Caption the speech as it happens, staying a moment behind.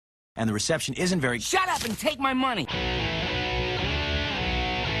and the reception isn't very... Shut up and take my money!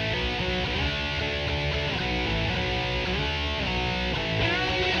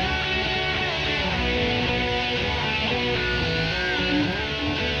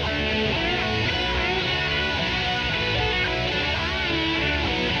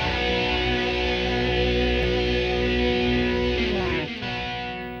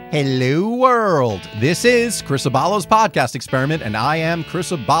 Hello, world. This is Chris Abalo's podcast experiment, and I am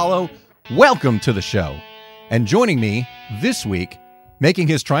Chris Abalo. Welcome to the show. And joining me this week, making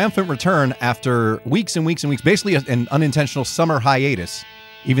his triumphant return after weeks and weeks and weeks, basically an unintentional summer hiatus,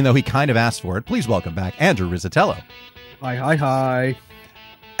 even though he kind of asked for it. Please welcome back Andrew Rizzatello. Hi.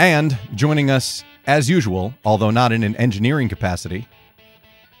 And joining us, as usual, although not in an engineering capacity,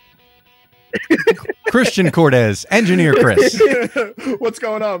 Christian Cortez, Engineer Chris. What's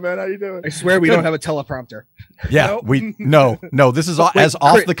going on, man? How you doing? I swear we don't have a teleprompter. Yeah, Nope. no. This is as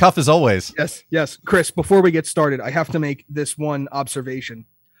off Chris, the cuff as always. Yes. Chris, before we get started, I have to make this one observation.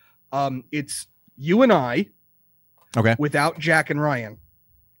 It's you and I, Okay. without Jack and Ryan.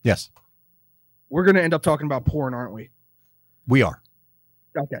 Yes, We're going to end up talking about porn, aren't we? we are.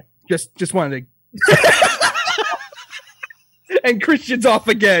 Okay. Just wanted to. And Christian's off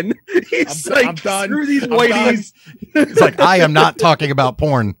again. He's I'm done. Screw these I'm whiteys. It's like, I am not talking about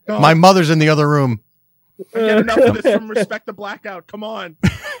porn. No. My mother's in the other room. I get enough of this from Respect the Blackout. Come on.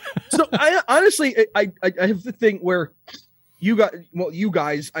 So I honestly, I have the thing where you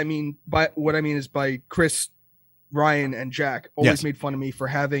guys, I mean, by what I mean is by Chris, Ryan, and Jack always Yes. made fun of me for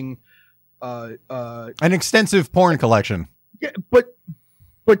having, An extensive porn collection. yeah, but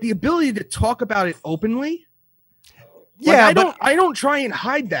the ability to talk about it openly. Yeah, I don't try and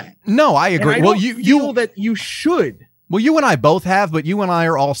hide that. No, I And agree. I Well, don't feel that you should. well, you and I both have, but you and I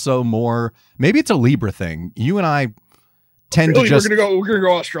are also more. Maybe it's a Libra thing. You and I tend Really, to just. we're gonna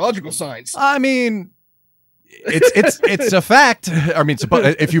go astrological signs. I mean, it's a fact. I mean,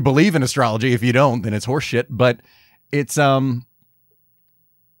 if you believe in astrology, if you don't, then it's horseshit. But it's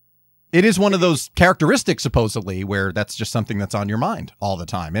it is one of those characteristics, supposedly, where that's just something that's on your mind all the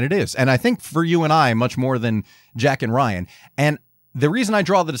time. And it is. And I think for you and I, much more than Jack and Ryan. And the reason I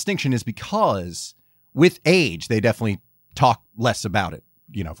draw the distinction is because with age, they definitely talk less about it,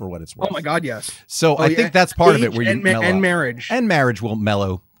 for what it's worth. Oh my God, yes. So I yeah. think that's part of it Age where you and, mellow and out. marriage. And marriage will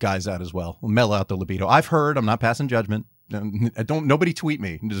mellow guys out as well. Will mellow out the libido. I've heard, I'm not passing judgment. Nobody tweet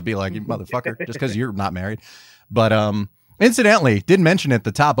me and just be like, you motherfucker, just because you're not married. But, incidentally, didn't mention it at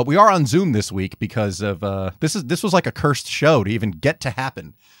the top, but we are on Zoom this week because of this was like a cursed show to even get to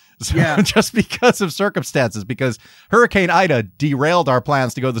happen. So, Yeah. just because of circumstances, because Hurricane Ida derailed our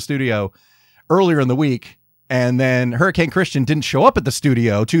plans to go to the studio earlier in the week, and then Hurricane Christian didn't show up at the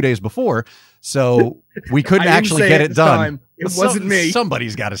studio 2 days before, so we couldn't I didn't actually say get it it this done. time. It wasn't me.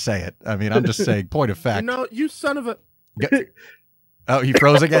 Somebody's got to say it. I mean, I'm just saying, point of fact. You son of a... Oh, he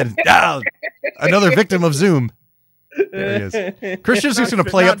froze again. Ah, another victim of Zoom. There he is. Christian's just going to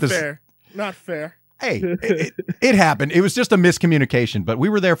play up this. Not fair. Hey, it happened. It was just a miscommunication, but we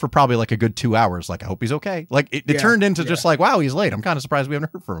were there for probably like a good 2 hours. Like, I hope he's okay. Like, it turned into just like, wow, he's late. I'm kind of surprised we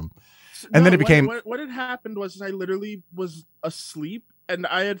haven't heard from him. And then it became... What had happened was I literally was asleep, and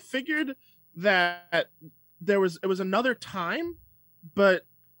I had figured that it was another time, but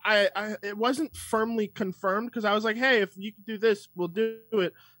I it wasn't firmly confirmed because I was like, hey, if you can do this, we'll do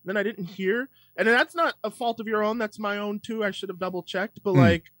it. Then I didn't hear, and that's not a fault of your own. That's my own too. I should have double checked, but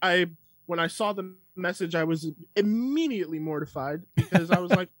when I saw the message, I was immediately mortified because I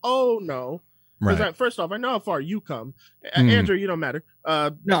was like, oh no. Right. First off, I know how far you come. Andrew, you don't matter.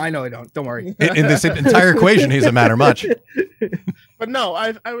 No, I know I don't. Don't worry. In this entire equation, he doesn't matter much. But no,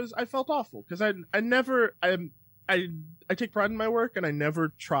 I felt awful because I take pride in my work, and I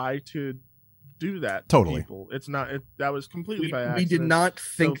never try to do that. To Totally. people. It's not. That was completely by We accident. did not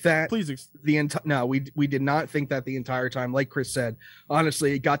think So that Please. we did not think that the entire time. Like Chris said,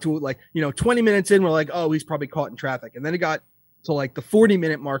 honestly, it got to 20 minutes in, we're like, oh, he's probably caught in traffic, and then it got to like the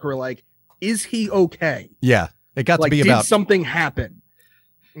 40-minute mark. We're like, is he okay? Yeah, it got to be did about something happen?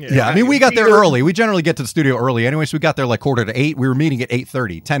 Yeah, I mean, we got there early. We generally get to the studio early anyway, so we got there like 7:45. We were meeting at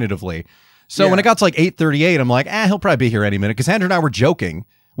 8:30, tentatively. So when it got to like 8:38, I'm like, he'll probably be here any minute. Because Andrew and I were joking,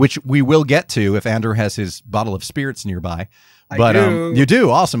 which we will get to if Andrew has his bottle of spirits nearby. But you do,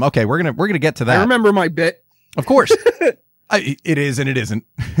 awesome. Okay, we're gonna get to that. I remember my bit. Of course, it is and it isn't.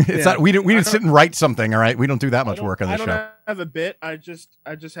 It's not. We didn't sit and write something. All right, we don't do that much work on the show. I don't have a bit. I just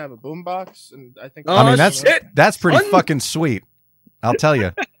have a boombox, and I think. I mean, that's pretty fucking sweet. I'll tell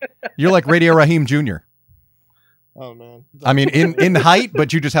you, you're like Radio Raheem Jr. Oh man. I mean, in height,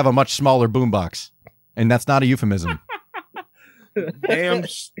 but you just have a much smaller boombox, and that's not a euphemism.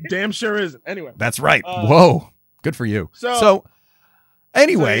 damn sure isn't. Anyway, That's right. Whoa, good for you. So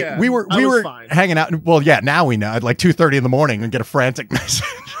anyway, yeah, we I were was fine. hanging out. Well, yeah, now we know at like 2:30 in the morning and get a frantic message.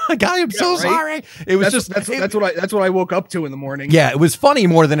 Like, I am so right? sorry. It was That's what I woke up to in the morning. Yeah, it was funny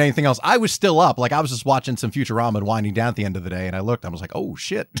more than anything else. I was still up. Like, I was just watching some Futurama and winding down at the end of the day, and I looked. I was like, oh,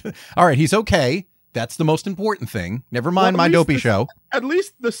 shit. All right, he's okay. That's the most important thing. Never mind my dopey show. At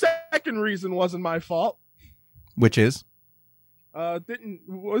least the second reason wasn't my fault. Which is?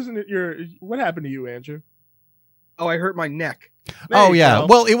 Wasn't it what happened to you, Andrew? Oh, I hurt my neck. There you yeah. go.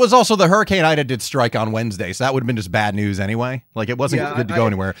 Well, it was also the Hurricane Ida did strike on Wednesday, so that would have been just bad news anyway. Like, it wasn't good to go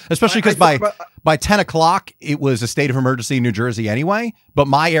anywhere. Especially because by 10 o'clock, it was a state of emergency in New Jersey anyway. But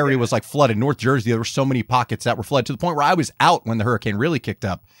my area was like flooded. North Jersey, there were so many pockets that were flooded to the point where I was out when the hurricane really kicked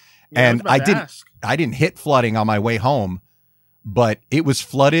up. Yeah, And I didn't hit flooding on my way home, but it was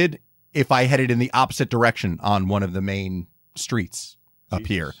flooded if I headed in the opposite direction on one of the main streets up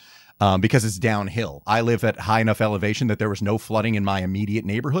here. Because it's downhill. I live at high enough elevation that there was no flooding in my immediate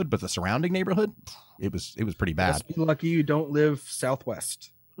neighborhood, but the surrounding neighborhood, it was pretty bad. Just be lucky you don't live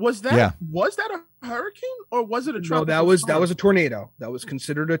southwest. Was that a hurricane or was it a tropical No, storm? that was a tornado. That was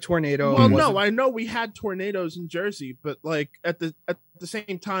considered a tornado. Well, no, I know we had tornadoes in Jersey, but like at the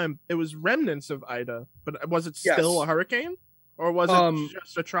same time, it was remnants of Ida. But was it still a hurricane? Or was it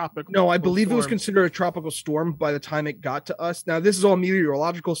just a tropical? No, I believe storm? it was considered a tropical storm by the time it got to us. Now, this is all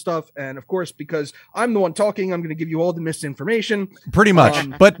meteorological stuff. And of course, because I'm the one talking, I'm going to give you all the misinformation. Pretty much.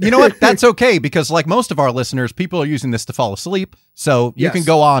 But you know what? That's okay, because like most of our listeners, people are using this to fall asleep. So you can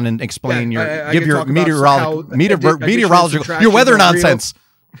go on and explain give your meteorological, your weather nonsense.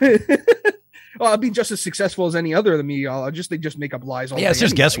 Well, I'll be just as successful as any other of the meteorologists. They just make up lies all day. Yeah, it's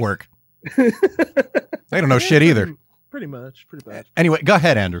just anyway. guesswork. They don't know shit either. Pretty much. Anyway, go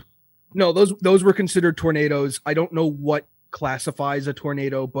ahead, Andrew. No, those were considered tornadoes. I don't know what classifies a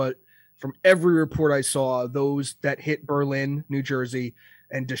tornado, but from every report I saw, those that hit Berlin, New Jersey,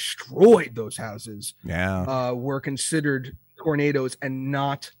 and destroyed those houses, were considered tornadoes and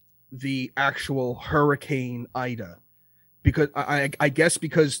not the actual Hurricane Ida. Because I guess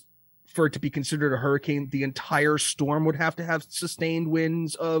because for it to be considered a hurricane, the entire storm would have to have sustained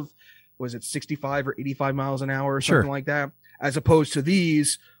winds of, was it 65 or 85 miles an hour or something like that, as opposed to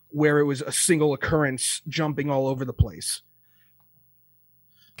these where it was a single occurrence jumping all over the place.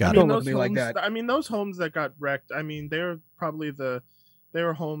 Got it. Like that. I mean, those homes that got wrecked, I mean, they're probably they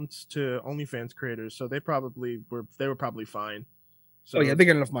were homes to OnlyFans creators, so they were probably fine. So, they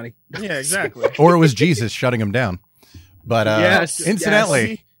get enough money. Yeah, exactly. Or it was Jesus shutting them down. But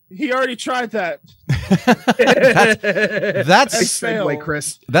incidentally, he already tried that. that's segue,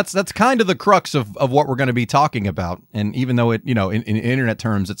 Chris. That's kind of the crux of what we're going to be talking about. And even though it, in internet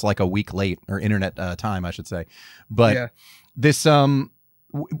terms, it's like a week late, or internet time, I should say. But this,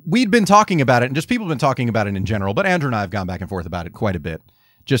 we'd been talking about it, and just people have been talking about it in general. But Andrew and I have gone back and forth about it quite a bit,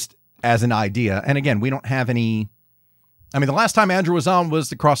 just as an idea. And again, we don't have any. I mean, the last time Andrew was on was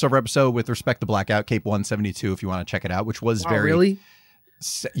the crossover episode with respect to Blackout, Cape 172, if you want to check it out, which was very. Really?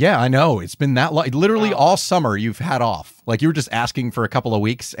 Yeah, I know. It's been that long. Literally all summer you've had off. Like, you were just asking for a couple of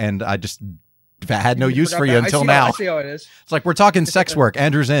weeks, and I just had no use for you until now. I see how it is. It's like, we're talking sex work.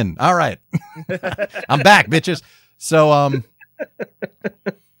 Andrew's in. All right. I'm back, bitches. So,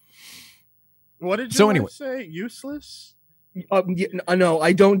 what did you say? Useless? No,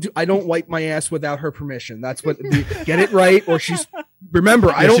 I don't wipe my ass without her permission. That's what, get it right, or she's,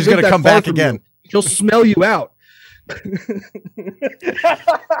 remember, I don't she's going to come back again. She'll smell you out.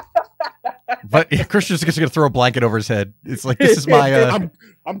 But Christian's just going to throw a blanket over his head. It's like, this is my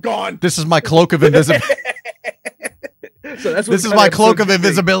I'm gone. This is my cloak of invisibility. So this is my cloak of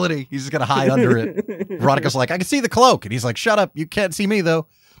invisibility. He's just going to hide under it. Veronica's like, I can see the cloak. And he's like, shut up. You can't see me, though.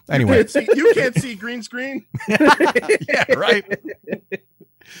 Anyway. You can't see green screen. Yeah, right.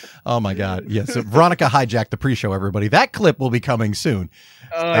 Oh, my God. Yeah, so Veronica hijacked the pre-show, everybody. That clip will be coming soon.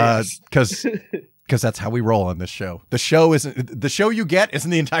 Because that's how we roll on this show. The show you get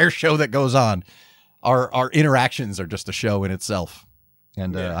isn't the entire show that goes on. Our interactions are just a show in itself.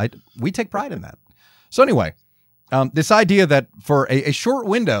 And we take pride in that. So anyway, this idea that for a short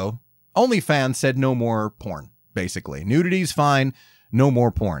window, OnlyFans said no more porn, basically. Nudity's fine, no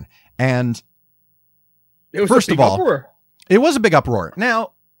more porn. And it was first of all, uproar. It was a big uproar.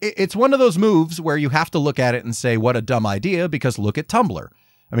 Now, it's one of those moves where you have to look at it and say, what a dumb idea, because look at Tumblr.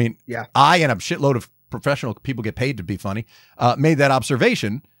 I mean, I and a shitload of professional people get paid to be funny, made that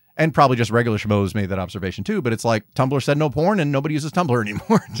observation, and probably just regular schmoes made that observation too. But it's like Tumblr said no porn and nobody uses Tumblr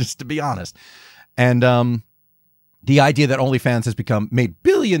anymore, just to be honest. And the idea that OnlyFans has made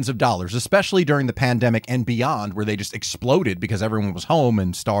billions of dollars, especially during the pandemic and beyond, where they just exploded because everyone was home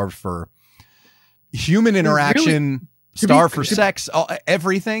and starved for human interaction, starved for sex,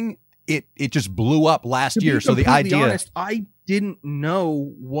 everything. It just blew up last year. So the idea, honest, I didn't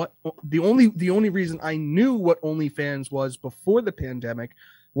know what the only reason I knew what OnlyFans was before the pandemic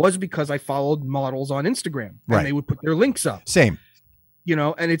was because I followed models on Instagram and they would put their links up. Same. You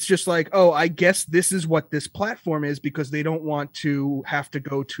know, and it's just like, oh, I guess this is what this platform is, because they don't want to have to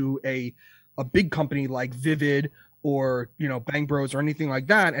go to a big company like Vivid or, you know, Bang Bros or anything like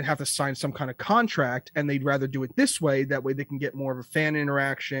that and have to sign some kind of contract. And they'd rather do it this way. That way they can get more of a fan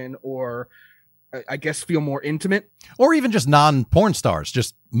interaction, or I guess feel more intimate. Or even just non-porn stars,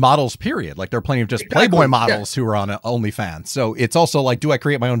 just models, period. Like there are plenty of just Playboy models who are on OnlyFans. So it's also like, do I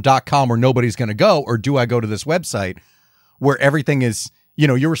create my own .com where nobody's going to go, or do I go to this website where everything is, you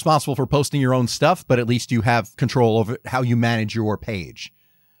know, you're responsible for posting your own stuff, but at least you have control over how you manage your page.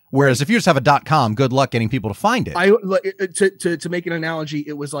 Whereas if you just have a .com, good luck getting people to find it. To make an analogy,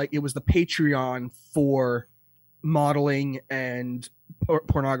 it was the Patreon for modeling and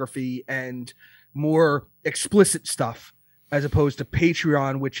pornography and more explicit stuff, as opposed to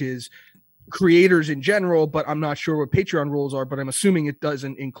Patreon, which is creators in general. But I'm not sure what Patreon rules are, but I'm assuming it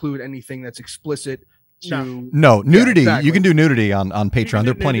doesn't include anything that's explicit. No nudity. Yeah, exactly. You can do nudity on Patreon.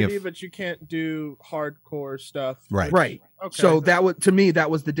 There are plenty of, but you can't do hardcore stuff. Right. Okay. So that was, to me,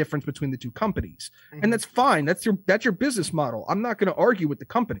 that was the difference between the two companies, and that's fine. That's your business model. I'm not going to argue with the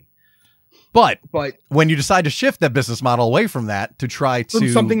company. But when you decide to shift that business model away from that to try to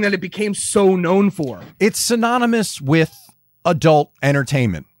something that it became so known for, it's synonymous with adult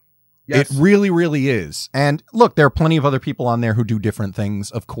entertainment. Yes. It really, really is. And look, there are plenty of other people on there who do different things.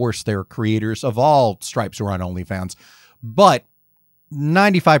 Of course, there are creators of all stripes who are on OnlyFans, but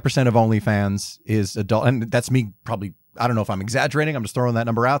 95% of OnlyFans is adult. And that's me probably, I don't know if I'm exaggerating. I'm just throwing that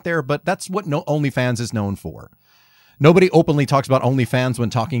number out there, but that's what OnlyFans is known for. Nobody openly talks about OnlyFans when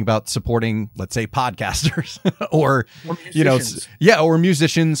talking about supporting, let's say, podcasters or you know, or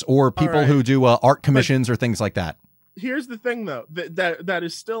musicians or people who do art commissions or things like that. Here's the thing, though, that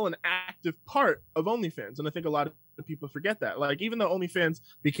is still an active part of OnlyFans, and I think a lot of people forget that. Like, even though OnlyFans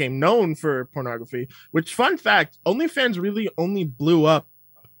became known for pornography, which, fun fact, OnlyFans really only blew up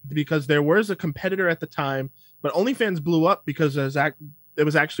because there was a competitor at the time, but OnlyFans blew up because it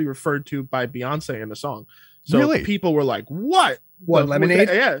was actually referred to by Beyonce in the song. So really? People were like, "What? Lemonade?"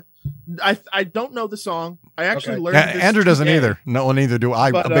 Yeah. I don't know the song. I actually learned. Andrew doesn't either. No one either do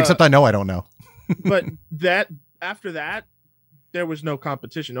I. But, except I know I don't know. But after that, there was no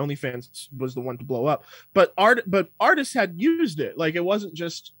competition. OnlyFans was the one to blow up. But artists had used it. Like, it wasn't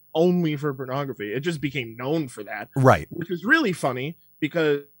just only for pornography. It just became known for that. Right. Which is really funny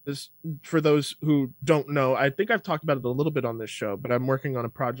because, for those who don't know, I think I've talked about it a little bit on this show, but I'm working on a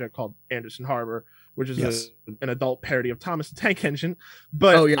project called Anderson Harbor, which is an adult parody of Thomas the Tank Engine.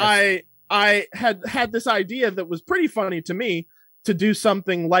 But I had this idea that was pretty funny to me, to do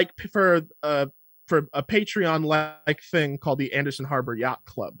something like for a Patreon-like thing called the Anderson Harbor Yacht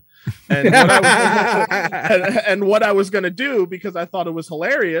Club. And what I was going to do, because I thought it was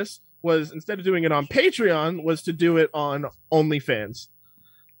hilarious, was instead of doing it on Patreon, was to do it on OnlyFans.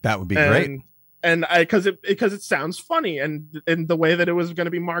 That would be great. And because it sounds funny, and the way that it was going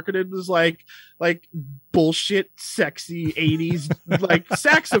to be marketed was like bullshit, sexy 80s like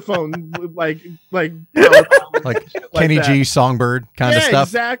saxophone, like Kenny G Songbird kind of stuff.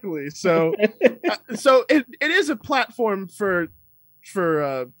 Exactly. So so it is a platform for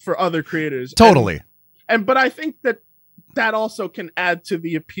other creators. Totally. But I think that also can add to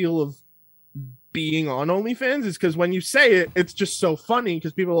the appeal of being on OnlyFans, is because when you say it, it's just so funny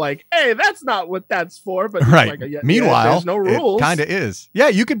because people are like, "Hey, that's not what that's for." But right. Meanwhile, there's no rules. It kind of is. Yeah,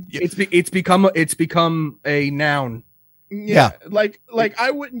 you could. It's become a noun. Yeah. Like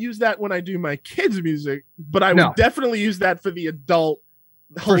I wouldn't use that when I do my kids' music, but I would definitely use that for the adult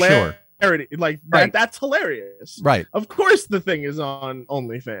hilarity. Like that's hilarious. Right. Of course the thing is on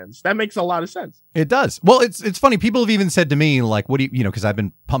OnlyFans. That makes a lot of sense. It does. Well, it's funny. People have even said to me, like, what do you know, because I've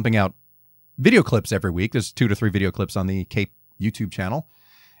been pumping out video clips every week. There's 2 to 3 video clips on the Cape YouTube channel.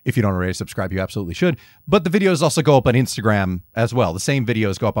 If you don't already subscribe, you absolutely should. But the videos also go up on Instagram as well. The same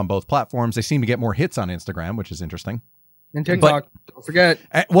videos go up on both platforms. They seem to get more hits on Instagram, which is interesting. And TikTok, don't forget.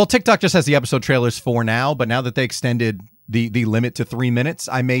 Well, TikTok just has the episode trailers for now, but now that they extended the limit to 3 minutes,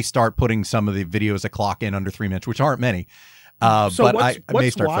 I may start putting some of the videos that clock in under 3 minutes, which aren't many. So but what's I may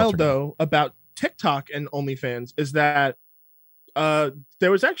start wild, filtering. though, about TikTok and OnlyFans is that I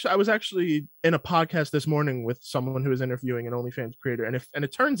was actually in a podcast this morning with someone who was interviewing an OnlyFans creator, and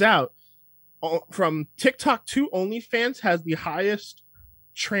it turns out from TikTok to OnlyFans has the highest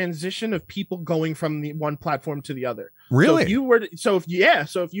transition of people going from the one platform to the other. Really? So if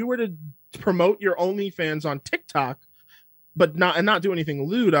you were to promote your OnlyFans on TikTok, but not do anything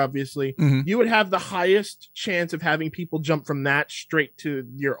lewd, obviously, you would have the highest chance of having people jump from that straight to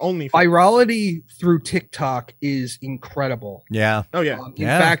your OnlyFans. Virality through TikTok is incredible. Yeah. Oh yeah. In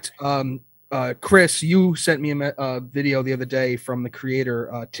fact, Chris, you sent me a video the other day from the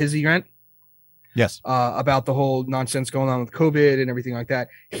creator Tizzy Rent. Yes. About the whole nonsense going on with COVID and everything like that.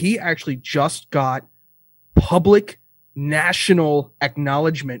 He actually just got public national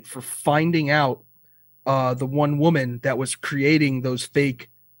acknowledgement for finding out the one woman that was creating those fake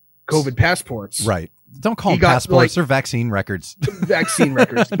COVID passports. Right. Don't call them passports. They're vaccine records. Vaccine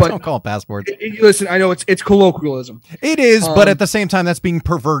records. But don't call them passports. Listen, I know it's colloquialism. It is, but at the same time, that's being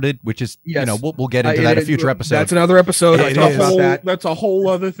perverted, which is, we'll get into that in a future episode. That's another episode. I talk about that. That's a whole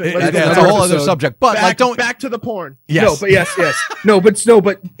other thing. That's a whole other subject. But back to the porn. Yes. No, but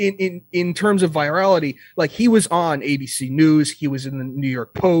but in terms of virality, like he was on ABC News, he was in the New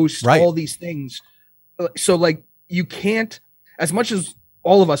York Post, all these things. So like you can't, as much as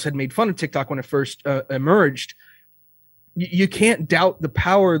all of us had made fun of TikTok when it first emerged, you can't doubt the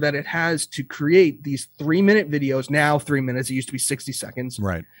power that it has to create these 3-minute videos. Now 3 minutes, it used to be 60 seconds.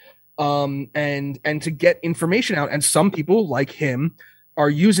 Right. And to get information out. And some people like him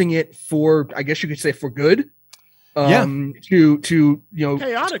are using it for, I guess you could say, for good. To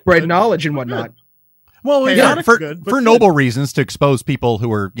chaotic spread good. knowledge and whatnot. Good. Well, for noble reasons, to expose people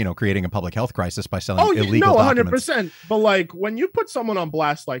who are, creating a public health crisis by selling illegal documents. 100%. But like when you put someone on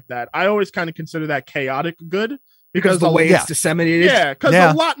blast like that, I always kind of consider that chaotic good because the way it's disseminated. Yeah, because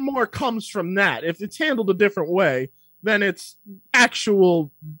a lot more comes from that. If it's handled a different way, then it's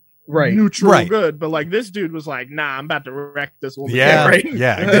actual neutral good. But like this dude was like, nah, I'm about to wreck this woman. Yeah,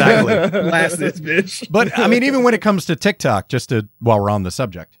 exactly. Blast this bitch. But I mean, even when it comes to TikTok, while we're on the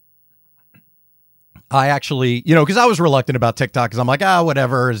subject, I actually, because I was reluctant about TikTok because I'm like,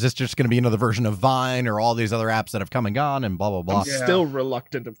 whatever. Is this just going to be another version of Vine or all these other apps that have come and gone and blah, blah, blah. I'm still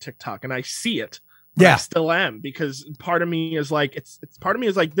reluctant of TikTok and I see it. I still am because part of me is like,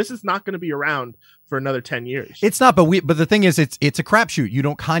 this is not going to be around for another 10 years. It's not, but the thing is, it's a crapshoot. You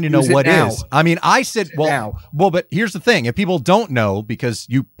don't kind of know what is. I mean, I said, but here's the thing. If people don't know, because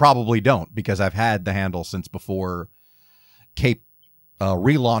you probably don't, because I've had the handle since before Cape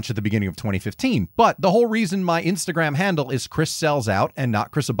relaunch at the beginning of 2015. But the whole reason my Instagram handle is Chris Sells Out and not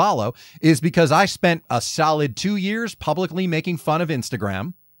Chris Abalo is because I spent a solid 2 years publicly making fun of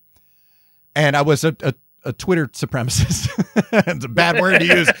Instagram. And I was a Twitter supremacist. It's a bad word to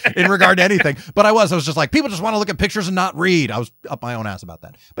use in regard to anything. But I was just like, people just want to look at pictures and not read. I was up my own ass about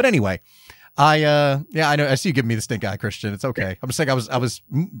that. But anyway, I know. I see you giving me the stink eye, Christian. It's okay. I'm just saying I was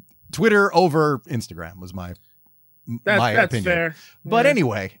Twitter over Instagram was my opinion. Fair. But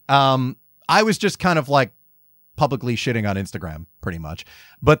anyway, I was just kind of like publicly shitting on Instagram pretty much.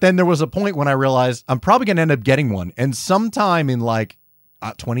 But then there was a point when I realized I'm probably going to end up getting one. And sometime in like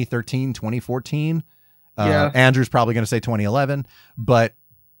 2013, 2014, Andrew's probably going to say 2011, but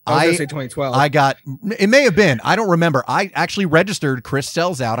I was going to say 2012. It may have been, I don't remember. I actually registered Chris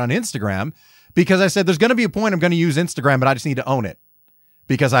Sells Out on Instagram because I said, there's going to be a point I'm going to use Instagram, but I just need to own it.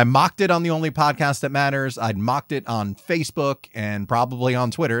 Because I mocked it on The Only Podcast That Matters. I'd mocked it on Facebook and probably on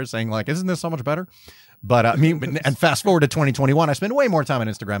Twitter saying like, isn't this so much better? But and fast forward to 2021, I spend way more time on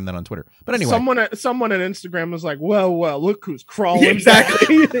Instagram than on Twitter. But anyway. Someone on Instagram was like, well, look who's crawling.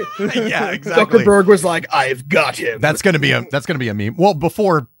 Exactly. Yeah, exactly. Zuckerberg was like, I've got him. That's going to be a meme. Well,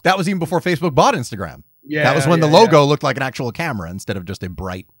 that was even before Facebook bought Instagram. Yeah. That was when the logo looked like an actual camera instead of just a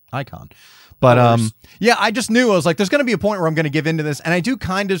bright icon. But I just knew, I was like, there's going to be a point where I'm going to give into this. And I do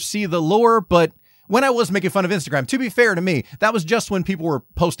kind of see the lure, but when I was making fun of Instagram, to be fair to me, that was just when people were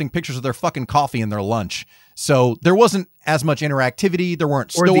posting pictures of their fucking coffee and their lunch. So there wasn't as much interactivity. There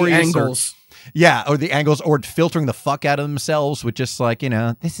weren't stories. Or the angles. Or the angles, or filtering the fuck out of themselves with just like,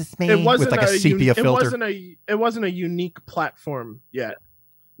 this is me with like a sepia filter. It wasn't a unique platform yet.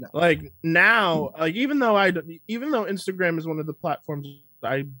 No. Like now, like even though Instagram is one of the platforms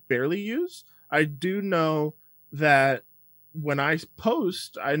I barely use, I do know that when I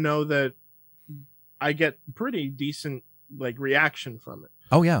post, I know that I get pretty decent like reaction from it.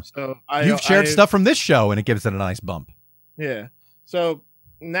 Oh yeah. So you've shared stuff from this show and it gives it a nice bump. Yeah. So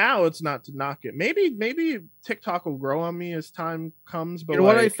now it's not to knock it. Maybe TikTok will grow on me as time comes. But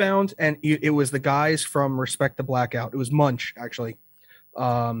what I found, and it was the guys from Respect the Blackout. It was Munch actually,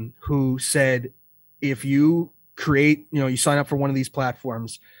 who said, if you create, you sign up for one of these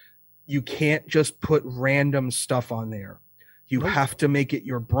platforms, you can't just put random stuff on there. You have to make it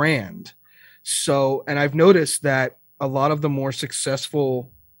your brand. So, and I've noticed that a lot of the more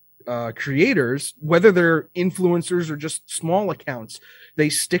successful creators, whether they're influencers or just small accounts, they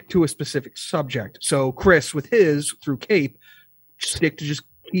stick to a specific subject. So Chris, with his through Cape, stick to just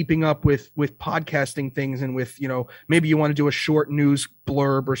keeping up with podcasting things, and with, you know, maybe you want to do a short news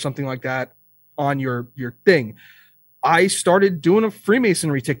blurb or something like that on your thing. I started doing a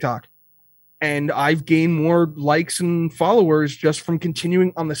Freemasonry TikTok, and I've gained more likes and followers just from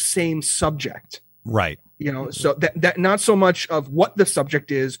continuing on the same subject. Right. You know, so that not so much of what the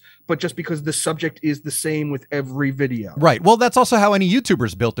subject is, but just because the subject is the same with every video. Right. Well, that's also how any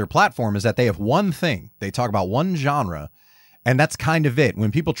YouTubers built their platform, is that they have one thing. They talk about one genre, and that's kind of it.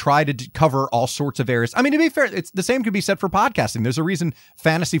 When people try to cover all sorts of areas, I mean, to be fair, it's the same could be said for podcasting. There's a reason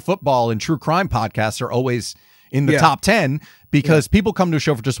fantasy football and true crime podcasts are always in the top 10, because people come to a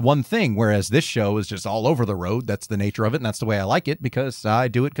show for just one thing, whereas this show is just all over the road. That's the nature of it, and that's the way I like it, because I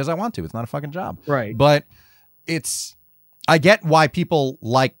do it because I want to. It's not a fucking job. Right. But I get why people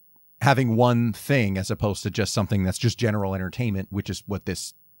like having one thing as opposed to just something that's just general entertainment, which is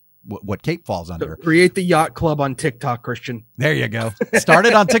what Cape falls under. So create the yacht club on TikTok, Christian. There you go. Start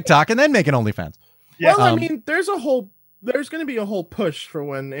it on TikTok and then make an OnlyFans. Yeah. Well, I mean, there's going to be a whole push for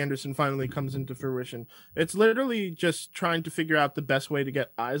when Anderson finally comes into fruition. It's literally just trying to figure out the best way to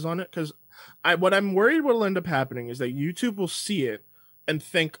get eyes on it. Because what I'm worried will end up happening is that YouTube will see it and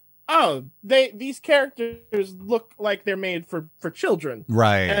think, oh, these characters look like they're made for children.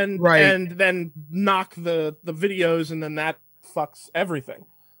 Right. And then knock the videos, and then that fucks everything.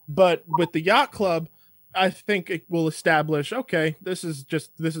 But with the yacht club, I think it will establish, okay, this is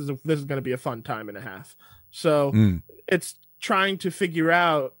going to be a fun time and a half. So it's trying to figure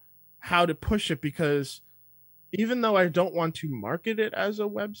out how to push it, because even though I don't want to market it as a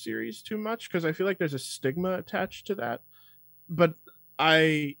web series too much, because I feel like there's a stigma attached to that, but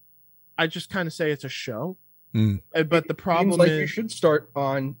I just kind of say it's a show. But the problem is, you should start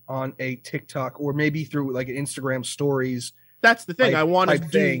on a TikTok, or maybe through like an Instagram stories. That's the thing. I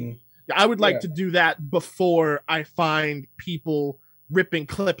would like to do that before I find people ripping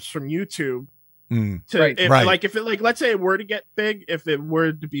clips from YouTube. Let's say it were to get big, if it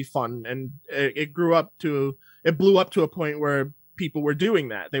were to be fun, and it blew up to a point where people were doing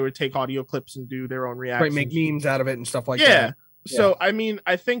that. They would take audio clips and do their own reactions, make memes out of it and stuff like that. So I mean,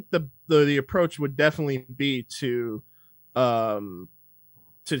 I think the approach would definitely be to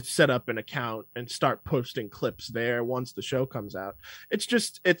set up an account and start posting clips there once the show comes out. It's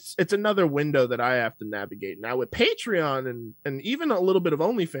just it's another window that I have to navigate now with Patreon and even a little bit of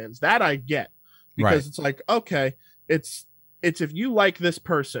OnlyFans. That I get, because it's like, okay, it's if you like this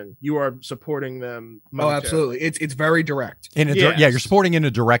person, you are supporting them monetarily. Oh, absolutely. It's very direct. You're supporting in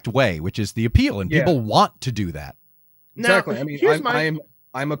a direct way, which is the appeal, and people want to do that. Exactly. Now, I mean,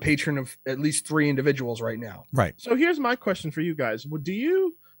 I'm a patron of at least 3 individuals right now. Right. So here's my question for you guys. Do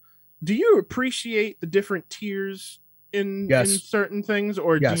you appreciate the different tiers in certain things,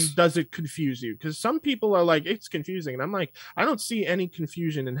 or does it confuse you? Because some people are like, it's confusing, and I'm like, I don't see any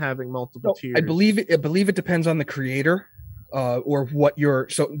confusion in having multiple tiers. I believe it depends on the creator, or what you're.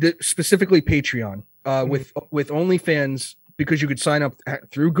 Specifically Patreon. With OnlyFans, because you could sign up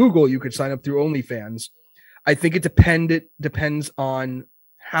through Google, you could sign up through OnlyFans. I think it depends on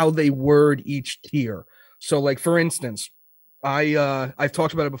how they word each tier. So, like, for instance, I've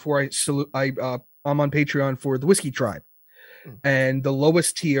talked about it before. I'm on Patreon for the Whiskey Tribe, and the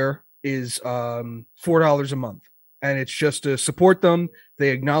lowest tier is $4 a month, and it's just to support them. They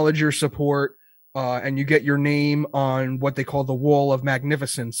acknowledge your support, and you get your name on what they call the Wall of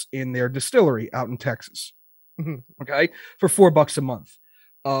Magnificence in their distillery out in Texas. Okay, for $4 a month.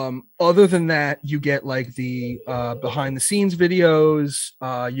 Other than that, you get like the behind the scenes videos.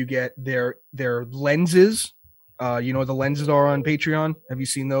 You get their lenses. The lenses are on Patreon. Have you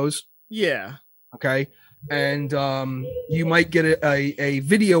seen those? Yeah. Okay. And you might get a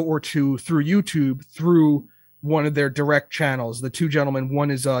video or two through YouTube through one of their direct channels. The 2 gentlemen,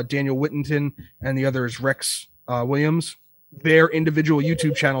 one is Daniel Whittington and the other is Rex Williams. Their individual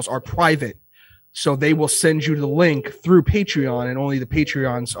YouTube channels are private, so they will send you the link through Patreon, and only the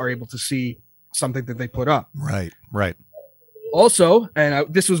Patreons are able to see something that they put up. Right. Also,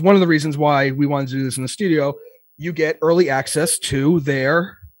 and this was one of the reasons why we wanted to do this in the studio, you get early access to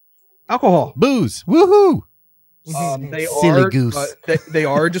their alcohol. Booze. Woohoo! Silly goose. They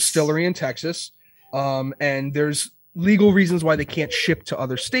are a distillery in Texas, and there's legal reasons why they can't ship to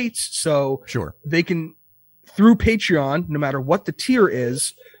other states. So sure, they can, through Patreon, no matter what the tier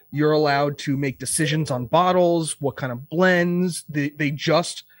is, you're allowed to make decisions on bottles, what kind of blends. They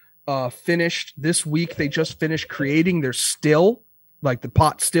just finished this week. They just finished creating their still like the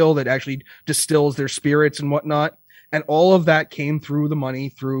pot still that actually distills their spirits and whatnot. And all of that came through the money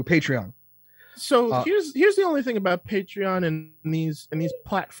through Patreon. So here's the only thing about Patreon and these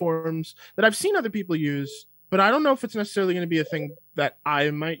platforms that I've seen other people use, but I don't know if it's necessarily going to be a thing that I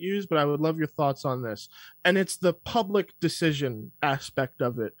might use, but I would love your thoughts on this. And it's the public decision aspect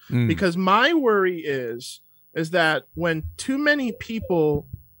of it. Because my worry is that when too many people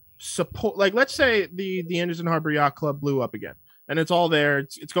support, like let's say the Anderson Harbor Yacht Club blew up again and it's all there,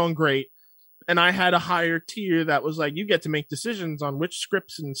 it's going great. And I had a higher tier that was like, you get to make decisions on which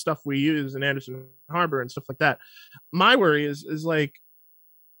scripts and stuff we use in Anderson Harbor and stuff like that. My worry is like,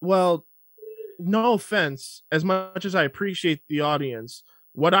 well, no offense, as much as I appreciate the audience,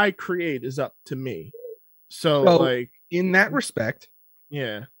 what I create is up to me. So like in that respect,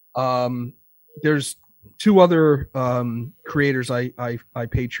 yeah. There's two other creators I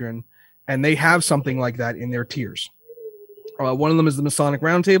Patreon, and they have something like that in their tiers. One of them is the Masonic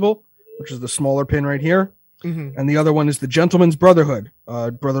Roundtable, which is the smaller pin right here. And the other one is the Gentleman's Brotherhood,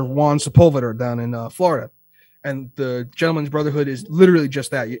 Brother Juan Sepulveda down in Florida. And the Gentleman's Brotherhood is literally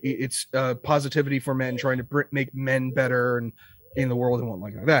just that. It's positivity for men, trying to make men better and in the world and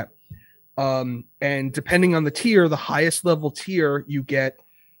whatnot like that. And depending on the tier, the highest level tier, you get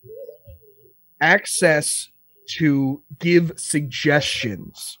access to give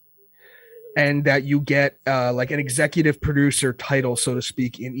suggestions, and that you get like an executive producer title, so to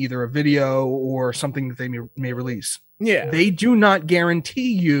speak, in either a video or something that they may release. Yeah. They do not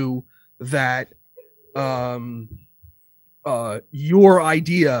guarantee you that your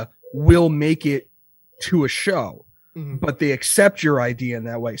idea will make it to a show, but they accept your idea in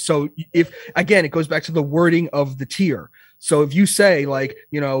that way. So if, again, it goes back to the wording of the tier. So if you say like,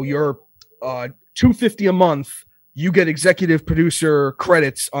 you're $250 a month, you get executive producer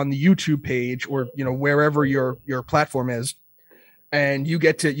credits on the YouTube page or, wherever your platform is. And you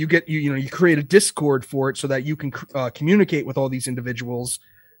create a Discord for it so that you can communicate with all these individuals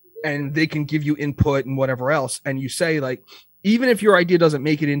and they can give you input and whatever else. And you say like, even if your idea doesn't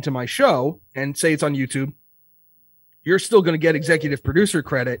make it into my show and say it's on YouTube, you're still going to get executive producer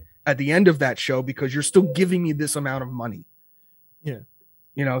credit at the end of that show because you're still giving me this amount of money. Yeah.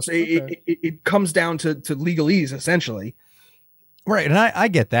 So it comes down to legalese essentially. Right. And I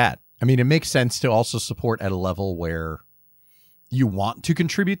get that. I mean, it makes sense to also support at a level where you want to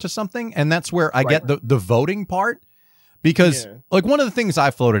contribute to something. And that's where I get the voting part, because like one of the things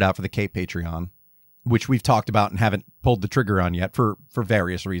I floated out for the Cape Patreon, which we've talked about and haven't pulled the trigger on yet for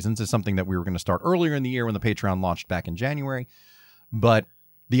various reasons, is something that we were going to start earlier in the year when the Patreon launched back in January. But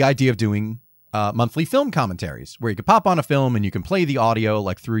the idea of doing monthly film commentaries where you can pop on a film and you can play the audio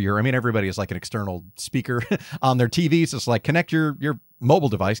like through everybody is like an external speaker on their TVs. It's like connect your mobile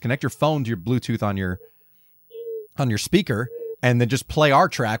device, connect your phone to your Bluetooth on your speaker, and then just play our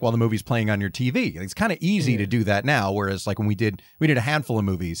track while the movie's playing on your TV. It's kind of easy to do that now. Whereas like when we did a handful of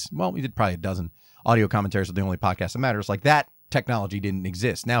movies, well, we did probably a dozen audio commentaries with the only podcast that matters. Like that technology didn't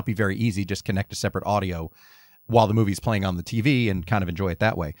exist. Now it'd be very easy. Just connect a separate audio while the movie's playing on the TV and kind of enjoy it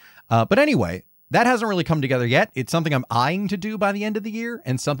that way. But anyway, that hasn't really come together yet. It's something I'm eyeing to do by the end of the year,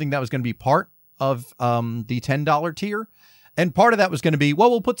 and something that was going to be part of the $10 tier. And part of that was going to be, well,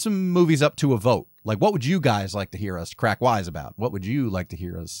 we'll put some movies up to a vote. Like, what would you guys like to hear us crack wise about? What would you like to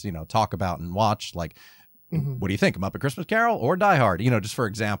hear us, talk about and watch? Like, what do you think? Muppet Christmas Carol or Die Hard? Just for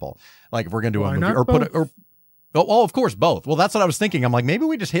example, like if we're going to do a movie well, of course, both. Well, that's what I was thinking. I'm like, maybe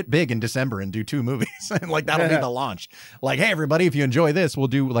we just hit big in December and do 2 movies. And like, that'll be the launch. Like, hey, everybody, if you enjoy this, we'll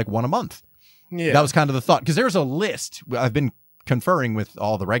do like 1 a month. Yeah. That was kind of the thought. Because there's a list. I've been conferring with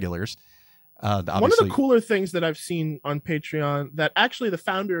all the regulars. One of the cooler things that I've seen on Patreon, that actually the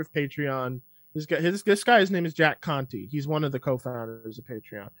founder of Patreon, this guy, his name is Jack Conte. He's one of the co-founders of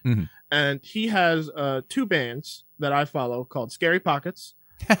Patreon. And he has 2 bands that I follow called Scary Pockets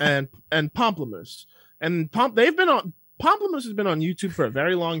and Pomplamoose. And Pomplamoose has been on YouTube for a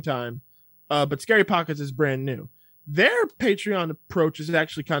very long time, but Scary Pockets is brand new. Their Patreon approach is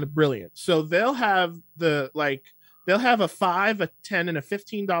actually kind of brilliant. So they'll have a $5, a $10, and a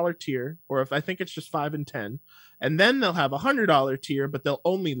 $15 tier, or if I think it's just $5 and $10, and then they'll have a $100 tier, but they'll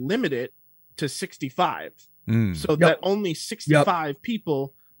only limit it to 65, so that only 65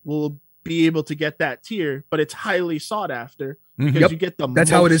 people will be able to get that tier. But it's highly sought after because you get the.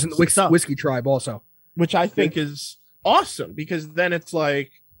 That's how it is in the Whiskey Tribe, also, which I think is awesome, because then it's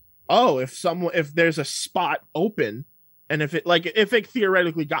like, oh, if there's a spot open, and if it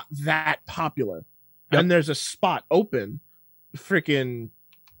theoretically got that popular, and there's a spot open, freaking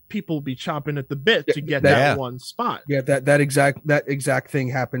people will be chomping at the bit to get Yeah. that one spot. Yeah, that exact thing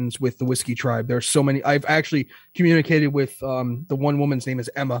happens with the Whiskey Tribe. There's so many. I've actually communicated with the one woman's name is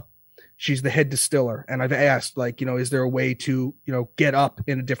Emma. She's the head distiller, and I've asked, like, you know, is there a way to, you know, get up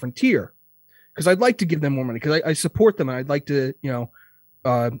in a different tier? Because I'd like to give them more money, because I support them, and I'd like to, you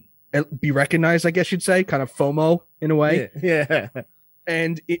know, be recognized, I guess you'd say, kind of FOMO in a way. Yeah.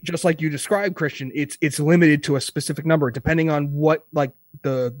 And it, just like you described, Christian, it's limited to a specific number depending on what, like,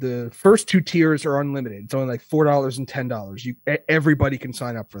 the first two tiers are unlimited. It's only like $4 and $10. Everybody can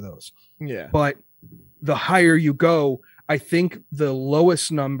sign up for those. Yeah. But the higher you go, I think the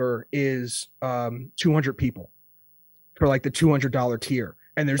lowest number is 200 people for like the $200 tier,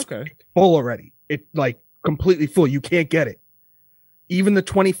 and there's full already. It like completely full. You can't get it. Even the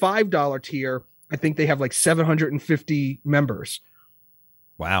 $25 tier, I think they have like 750 members.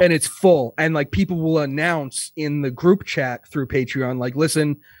 Wow. And it's full. And like people will announce in the group chat through Patreon, like,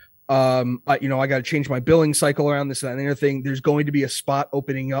 listen, I got to change my billing cycle around this and the other thing. There's going to be a spot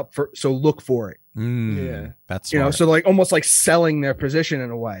opening up so look for it. Yeah. That's smart. You know, so like almost like selling their position in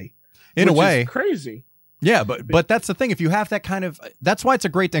a way. In a way. Crazy. Yeah, but that's the thing. If you have that kind of, that's why it's a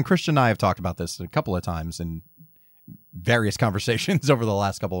great thing. Christian and I have talked about this a couple of times in various conversations over the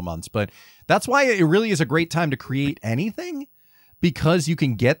last couple of months, but that's why it really is a great time to create anything, because you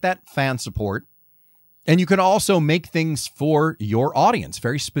can get that fan support, and you can also make things for your audience,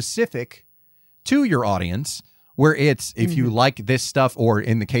 very specific to your audience, where it's, if you like this stuff, or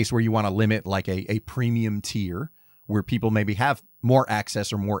in the case where you want to limit like a premium tier where people maybe have more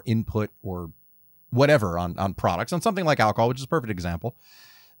access or more input or whatever on products, on something like alcohol, which is a perfect example,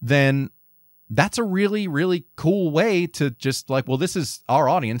 then that's a really, really cool way to just like, well, this is our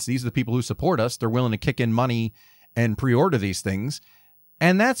audience. These are the people who support us. They're willing to kick in money and pre-order these things.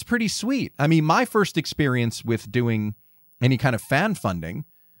 And that's pretty sweet. I mean, my first experience with doing any kind of fan funding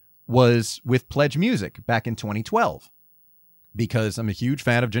was with Pledge Music back in 2012, because I'm a huge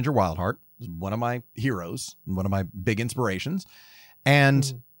fan of Ginger Wildheart, one of my heroes, one of my big inspirations.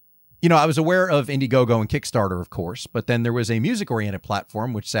 And, you know, I was aware of Indiegogo and Kickstarter, of course, but then there was a music-oriented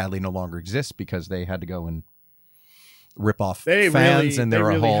platform, which sadly no longer exists because they had to go and rip off fans, and they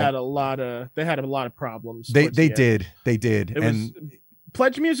had a lot of problems. They did.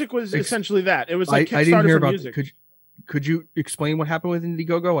 Pledge Music was essentially that. It was like I didn't hear about music. Could you explain what happened with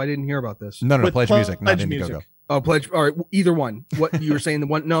Indiegogo? I didn't hear about this. No, Pledge Music, not Indiegogo. Oh, Pledge. All right, either one. What you were saying? The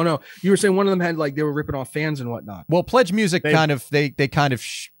one? No. You were saying one of them had like they were ripping off fans and whatnot. Well, Pledge Music they kind of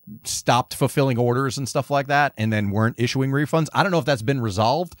stopped fulfilling orders and stuff like that, and then weren't issuing refunds. I don't know if that's been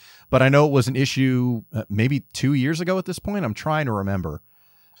resolved, but I know it was an issue maybe 2 years ago at this point. I'm trying to remember.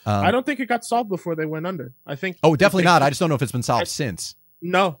 I don't think it got solved before they went under. I think. Oh, definitely not. I just don't know if it's been solved since.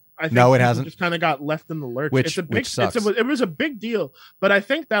 No, I think it hasn't. Just kind of got left in the lurch. Which sucks. It was a big deal, but I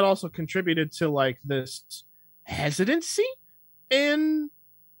think that also contributed to like this hesitancy in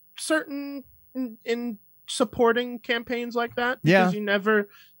certain in supporting campaigns like that. Because you never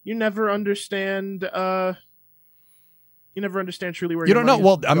understand. You never understand truly where you don't know.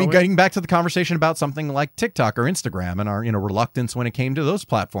 Well, I mean, going. getting back to the conversation about something like TikTok or Instagram and our, reluctance when it came to those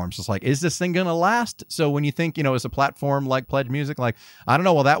platforms. It's like, is this thing going to last? So when you think, as a platform like Pledge Music, like, I don't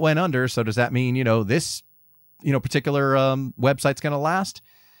know, well, that went under. So does that mean, this, particular website's going to last?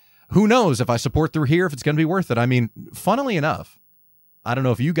 Who knows if I support through here, if it's going to be worth it? I mean, funnily enough, I don't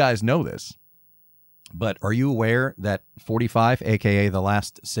know if you guys know this, but are you aware that 45, aka the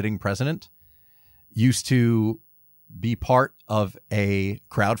last sitting president, used to be part of a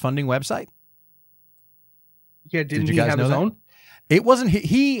crowdfunding website? Yeah, did he have his own? It wasn't.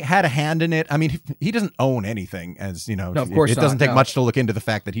 He had a hand in it. I mean, he doesn't own anything, as you know. No, of course it doesn't take much to look into the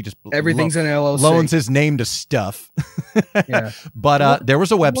fact that he just everything's an LLC. Loans his name to stuff. Yeah. But there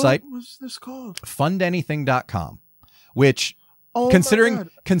was a website. What was this called? Fundanything.com, which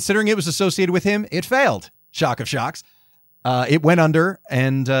considering it was associated with him, it failed. Shock of shocks. It went under,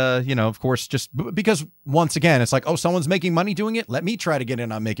 and of course, just because once again, it's like, oh, someone's making money doing it. Let me try to get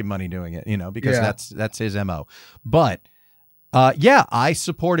in on making money doing it, because that's his MO. But I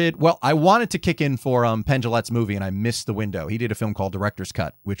supported. Well, I wanted to kick in for Penn Jillette's movie, and I missed the window. He did a film called Director's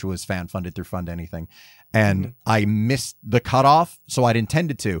Cut, which was fan funded through Fund Anything, and I missed the cutoff, so I'd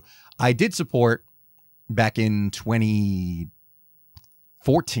intended to. I did support back in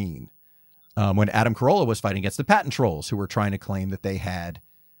 2014. When Adam Carolla was fighting against the patent trolls, who were trying to claim that they had,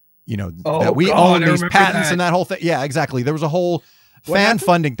 that we own these patents and that whole thing. Yeah, exactly. There was a whole fan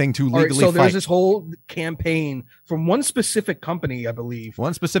funding thing to legally so fight. there's this whole campaign from one specific company, I believe.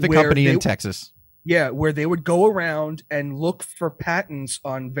 One specific company in Texas. Yeah, where they would go around and look for patents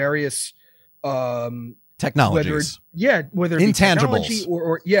on various technologies. Whether it be Intangibles. technology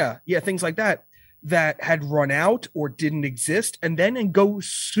or things like that had run out or didn't exist, and go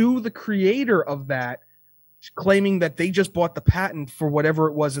sue the creator of that, claiming that they just bought the patent for whatever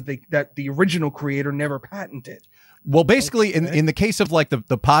it was that the original creator never patented. Well, basically, in the case of like the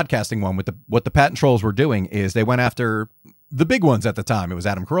podcasting one, what the patent trolls were doing is they went after the big ones at the time. It was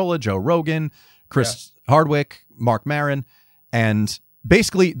Adam Carolla, Joe Rogan, Chris Hardwick, Mark Maron, and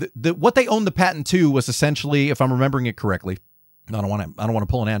basically what they owned the patent to was essentially, if I'm remembering it correctly, I don't want to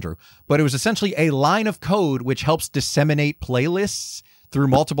pull an Andrew, but it was essentially a line of code which helps disseminate playlists through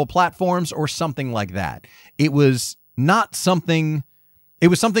multiple platforms or something like that. It was not something. It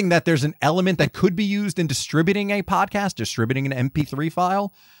was something that there's an element that could be used in distributing a podcast, distributing an MP3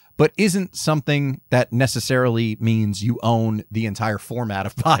 file, but isn't something that necessarily means you own the entire format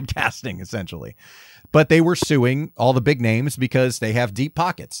of podcasting, essentially. But they were suing all the big names because they have deep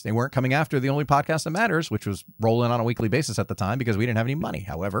pockets. They weren't coming after the only podcast that matters, which was rolling on a weekly basis at the time because we didn't have any money.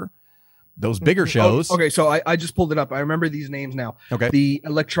 However, those bigger shows. Okay, so I just pulled it up. I remember these names now. Okay. The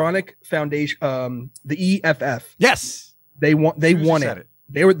Electronic Foundation, the EFF. Yes. They won it.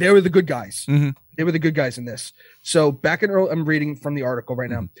 They were the good guys. Mm-hmm. They were the good guys in this. So back in I'm reading from the article right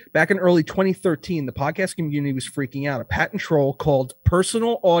now. Back in early 2013, the podcast community was freaking out. A patent troll called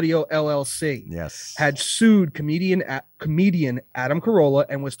Personal Audio LLC had sued comedian Adam Carolla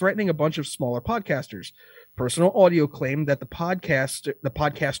and was threatening a bunch of smaller podcasters. Personal Audio claimed that the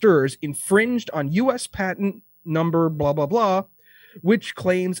podcasters infringed on U.S. patent number blah blah blah, which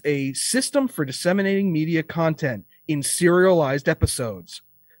claims a system for disseminating media content in serialized episodes.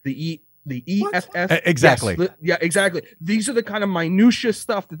 The EFF. Exactly. Yes, exactly. These are the kind of minutiae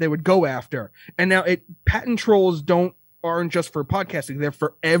stuff that they would go after. And now patent trolls aren't just for podcasting, they're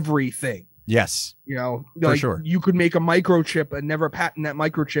for everything. Yes. For sure. You could make a microchip and never patent that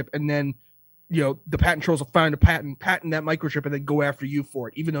microchip, and then the patent trolls will find a patent that microchip, and then go after you for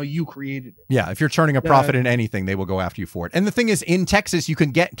it, even though you created it. Yeah, if you're turning a profit in anything, they will go after you for it. And the thing is, in Texas, you can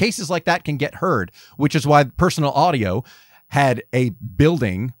get cases like that can get heard, which is why Personal Audio had a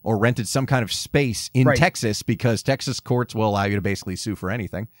building or rented some kind of space in Texas, because Texas courts will allow you to basically sue for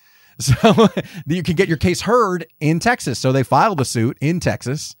anything. So you can get your case heard in Texas. So they filed a suit in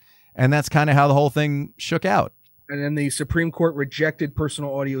Texas, and that's kind of how the whole thing shook out. And then the Supreme Court rejected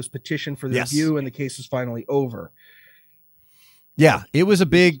Personal Audio's petition for the review, and the case is finally over. Yeah, it was a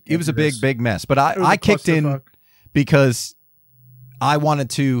big mess. But I kicked in because I wanted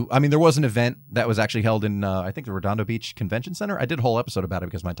to. I mean, there was an event that was actually held in, I think, the Redondo Beach Convention Center. I did a whole episode about it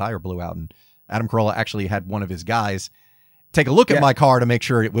because my tire blew out, and Adam Carolla actually had one of his guys take a look at my car to make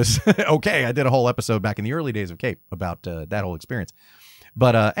sure it was okay. I did a whole episode back in the early days of Cape about that whole experience.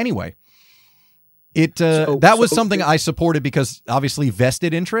 But anyway. That was something I supported because obviously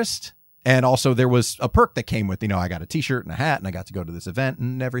vested interest. And also there was a perk that came with, I got a t-shirt and a hat and I got to go to this event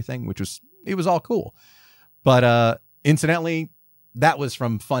and everything, it was all cool. But incidentally, that was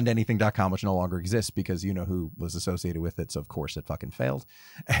from fundanything.com, which no longer exists because you know who was associated with it. So of course it fucking failed,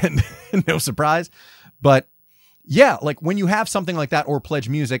 and no surprise. But yeah, like when you have something like that or Pledge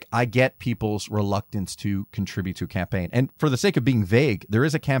Music, I get people's reluctance to contribute to a campaign. And for the sake of being vague, there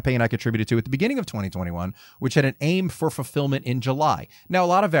is a campaign I contributed to at the beginning of 2021, which had an aim for fulfillment in July. Now, a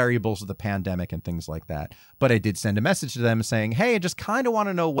lot of variables of the pandemic and things like that, but I did send a message to them saying, hey, I just kind of want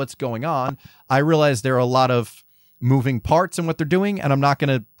to know what's going on. I realize there are a lot of moving parts in what they're doing, and I'm not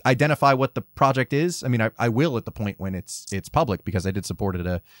going to identify what the project is. I mean, I will at the point when it's public, because I did support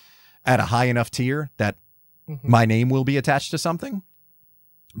it at a high enough tier that my name will be attached to something.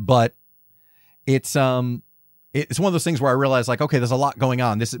 But it's one of those things where I realize, like, okay, there's a lot going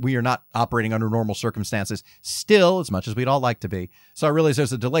on. We are not operating under normal circumstances still, as much as we'd all like to be. So I realize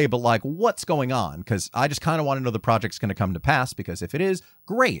there's a delay, but like, what's going on? Because I just kind of want to know the project's going to come to pass, because if it is,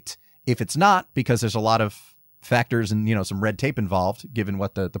 great. If it's not, because there's a lot of factors and, some red tape involved, given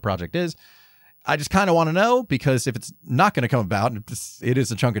what the project is, I just kind of want to know, because if it's not going to come about, it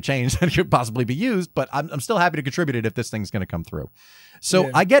is a chunk of change that could possibly be used, but I'm still happy to contribute it if this thing's going to come through. So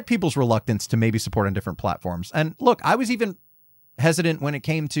I get people's reluctance to maybe support on different platforms. And look, I was even hesitant when it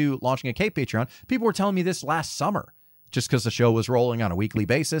came to launching a Cape Patreon. People were telling me this last summer, just because the show was rolling on a weekly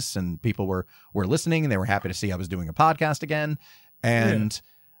basis and people were listening and they were happy to see I was doing a podcast again. And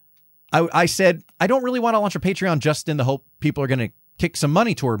I said, I don't really want to launch a Patreon just in the hope people are going to kick some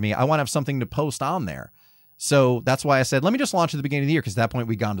money toward me. I want to have something to post on there. So that's why I said, let me just launch at the beginning of the year, because at that point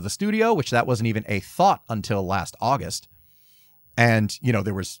we'd gone to the studio, which that wasn't even a thought until last August. And,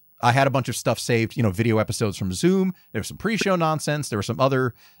 I had a bunch of stuff saved, video episodes from Zoom. There was some pre-show nonsense. There were some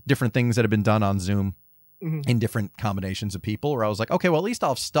other different things that had been done on Zoom in different combinations of people, where I was like, okay, well, at least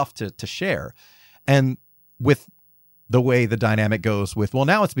I'll have stuff to share. And with the way the dynamic goes with, well,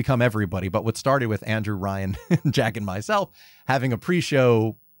 now it's become everybody, but what started with Andrew, Ryan, Jack, and myself having a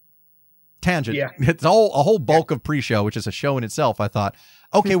pre-show tangent. Yeah. It's a whole bulk of pre-show, which is a show in itself. I thought,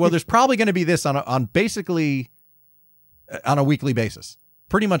 okay, well, there's probably going to be this on basically on a weekly basis.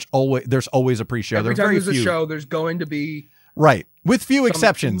 Pretty much always, there's always a pre-show. Every There's time very there's few. a show, there's going to be Right. With few some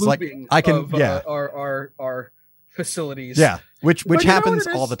exceptions. Like looping I can, of, yeah. our facilities. Yeah. Which But you know happens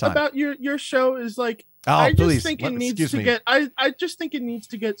what it all is the time. about your show is like, Oh, I just please. think it needs Excuse to me. get. I just think it needs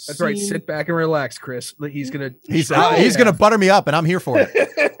to get. That's right. Sit back and relax, Chris. He's gonna. He's try- going to butter me up, and I'm here for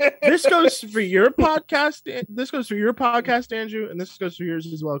it. This goes for your podcast. This goes for your podcast, Andrew, and this goes for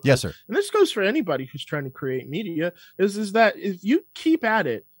yours as well. Chris. Yes, sir. And this goes for anybody who's trying to create media. Is that if you keep at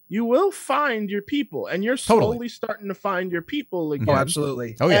it, you will find your people, and you're Totally. slowly starting to find your people again. Oh,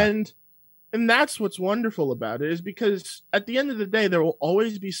 absolutely. Oh, yeah. And that's what's wonderful about it, is because at the end of the day, there will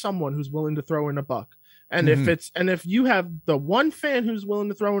always be someone who's willing to throw in a buck. And if you have the one fan who's willing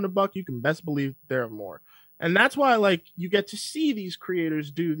to throw in a buck, you can best believe there are more. And that's why, like, you get to see these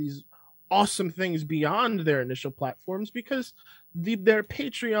creators do these awesome things beyond their initial platforms, because their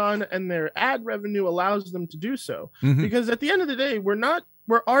Patreon and their ad revenue allows them to do so. Mhm. Because at the end of the day, we're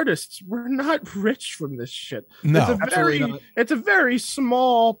artists. We're not rich from this shit. No. Absolutely not. It's a very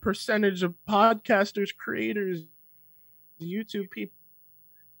small percentage of podcasters, creators, YouTube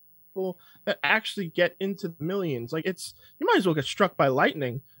people that actually get into the millions. Like, you might as well get struck by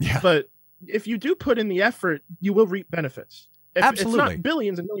lightning. Yeah. But if you do put in the effort, you will reap benefits. Absolutely. It's not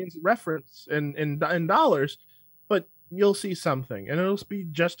billions and millions of reference in dollars, but you'll see something, and it'll be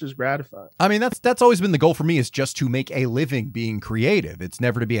just as gratifying. I mean, that's always been the goal for me, is just to make a living being creative. It's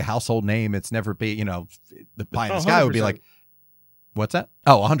never to be a household name. It's never be, the pie in the sky would be 100%. like, what's that?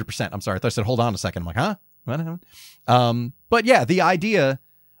 Oh, 100%. I'm sorry. I thought I said, hold on a second. I'm like, huh? What? But yeah, the idea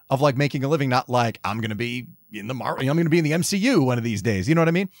of like making a living, not like I'm going to be in the I'm going to be in the MCU one of these days. You know what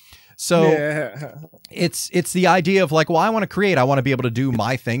I mean? So Yeah. it's the idea of like, well, I want to create, I want to be able to do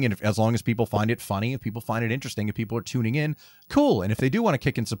my thing. And as long as people find it funny, if people find it interesting, if people are tuning in, cool. And if they do want to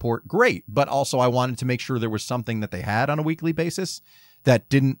kick and support, great. But also I wanted to make sure there was something that they had on a weekly basis that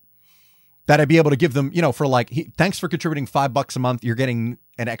I'd be able to give them, for like, thanks for contributing $5 a month. You're getting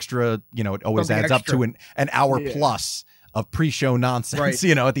an extra, it always Something adds up extra. to an hour Yeah. plus of pre-show nonsense, Right.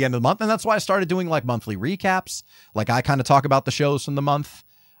 at the end of the month. And that's why I started doing like monthly recaps. Like I kind of talk about the shows from the month,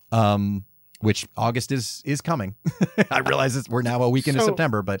 which August is coming. I realize we're now a week into So,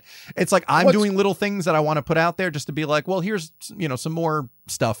 September, but it's like I'm doing little things that I want to put out there just to be like, well, here's, some more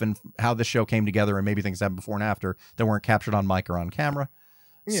stuff and how this show came together, and maybe things happened before and after that weren't captured on mic or on camera.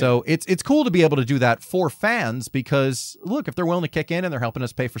 Yeah. So it's cool to be able to do that for fans, because look, if they're willing to kick in and they're helping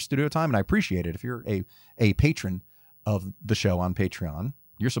us pay for studio time, and I appreciate it. If you're a patron of the show on Patreon,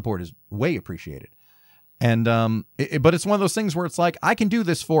 your support is way appreciated. And but it's one of those things where it's like, I can do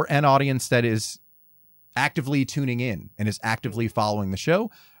this for an audience that is actively tuning in and is actively following the show.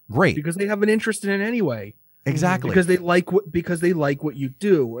 Great. Because they have an interest in it anyway. Exactly. Because they like what you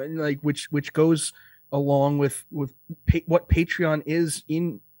do, and like which goes along with what Patreon is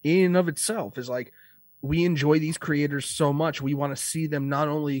in and of itself, is like, we enjoy these creators so much. We want to see them not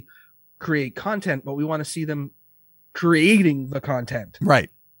only create content, but we want to see them creating the content. Right.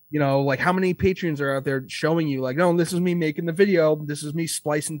 Like how many patrons are out there showing you like, no, this is me making the video, this is me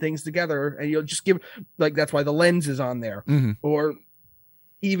splicing things together, and you'll just give, like, that's why the lens is on there. Mhm. Or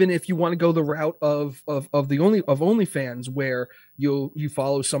even if you want to go the route of OnlyFans, where you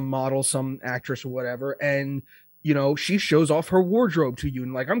follow some model, some actress or whatever, and she shows off her wardrobe to you,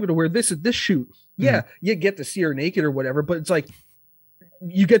 and like, I'm going to wear this at this shoot. Yeah, you get to see her naked or whatever, but it's like,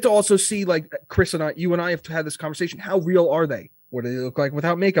 you get to also see, like, Chris and you and I have had this conversation. How real are they? What do they look like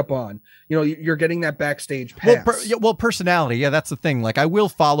without makeup on? You're getting that backstage pass. Well, personality. Yeah, that's the thing. Like, I will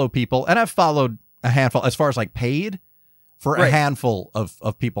follow people, and I've followed a handful as far as like paid for a Right. handful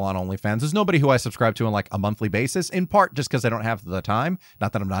of people on OnlyFans. There's nobody who I subscribe to on like a monthly basis, in part just because I don't have the time.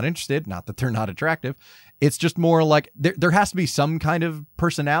 Not that I'm not interested, not that they're not attractive. It's just more like there has to be some kind of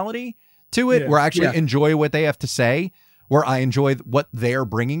personality to it, Yeah. where I actually Yeah. enjoy what they have to say, where I enjoy what they're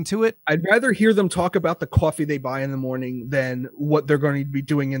bringing to it. I'd rather hear them talk about the coffee they buy in the morning than what they're going to be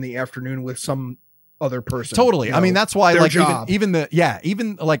doing in the afternoon with some other person. Totally. I mean, that's why their like job.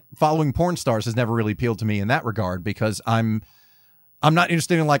 even like following porn stars has never really appealed to me in that regard, because I'm not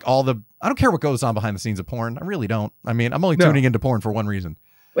interested in like I don't care what goes on behind the scenes of porn. I really don't. I mean, I'm only No. tuning into porn for one reason.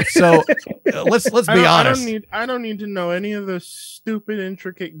 So let's be honest. I don't need to know any of the stupid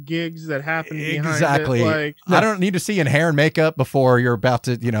intricate gigs that happen behind exactly. it. Like, I don't need to see you in hair and makeup before you're about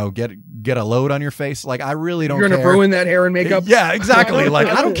to, get a load on your face. Like, I really don't. You're gonna ruin that hair and makeup. Yeah, exactly. Like,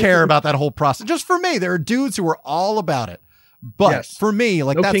 I don't care about that whole process. Just for me, there are dudes who are all about it. But Yes. for me,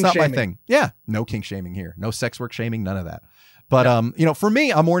 like, No that's kink not my shaming. thing. Yeah, no kink shaming here. No sex work shaming. None of that. But for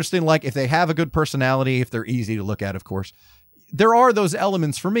me, I'm more interested in, like, if they have a good personality, if they're easy to look at, of course. There are those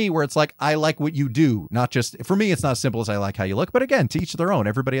elements for me where it's like, I like what you do. Not just, for me, it's not as simple as I like how you look. But again, to each their own.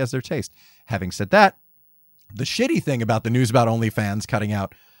 Everybody has their taste. Having said that, the shitty thing about the news about OnlyFans cutting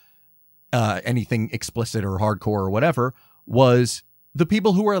out anything explicit or hardcore or whatever was the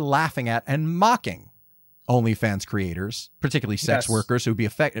people who were laughing at and mocking OnlyFans creators, particularly sex Yes. workers, who would be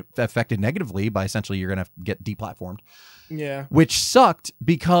affected negatively by essentially you're going to get deplatformed. yeah. Which sucked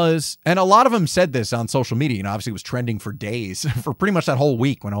because, and a lot of them said this on social media, obviously it was trending for days, for pretty much that whole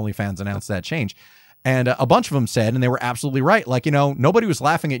week when OnlyFans announced that change. And a bunch of them said, and they were absolutely right, like, nobody was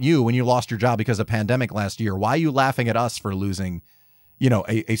laughing at you when you lost your job because of pandemic last year. Why are you laughing at us for losing,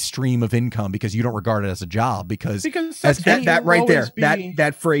 a stream of income because you don't regard it as a job? Because that right there,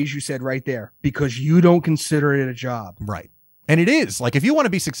 that phrase you said right there, because you don't consider it a job. right. And it is. Like, if you want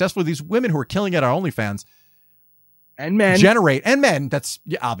to be successful, these women who are killing it on OnlyFans, And men, generate, and men, that's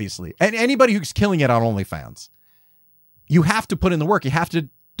obviously, and anybody who's killing it on OnlyFans, you have to put in the work. You have to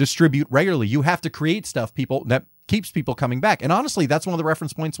distribute regularly. You have to create stuff that keeps people coming back. And honestly, that's one of the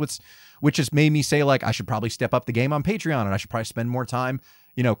reference points which has made me say, like, I should probably step up the game on Patreon, and I should probably spend more time,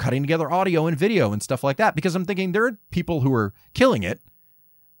 cutting together audio and video and stuff like that, because I'm thinking there are people who are killing it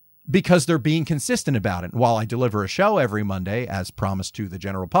because they're being consistent about it. And while I deliver a show every Monday, as promised to the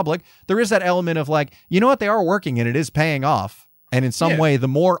general public, there is that element of, like, they are working and it is paying off. And in some way, the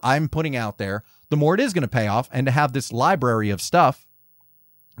more I'm putting out there, the more it is going to pay off. And to have this library of stuff,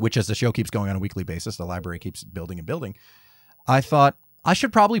 which as the show keeps going on a weekly basis, the library keeps building and building. I thought I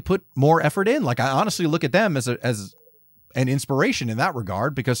should probably put more effort in. Like, I honestly look at them as an inspiration in that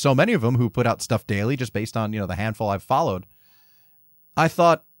regard, because so many of them who put out stuff daily just based on, the handful I've followed, I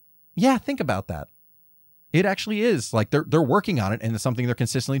thought, yeah, think about that. It actually is like they're working on it, and it's something they're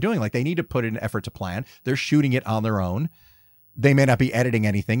consistently doing. Like, they need to put in effort to plan. They're shooting it on their own. They may not be editing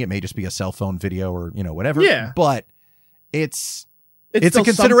anything. It may just be a cell phone video or, whatever. Yeah. But it's a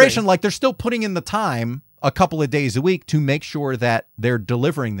consideration. Something. Like, they're still putting in the time a couple of days a week to make sure that they're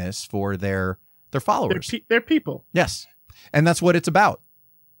delivering this for their followers. They're people. Yes. And that's what it's about.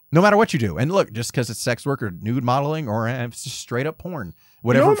 No matter what you do. And look, just because it's sex work or nude modeling or it's just straight up porn,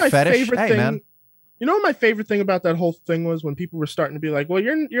 whatever fetish. Hey, man. You know what my favorite thing about that whole thing was? When people were starting to be like, well,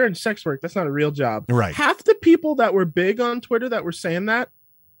 you're in sex work. That's not a real job. Right. Half the people that were big on Twitter that were saying that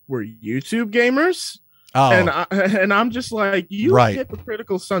were YouTube gamers. Oh. And I'm just like, you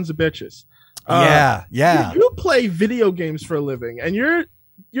hypocritical sons of bitches. Yeah. You play video games for a living, and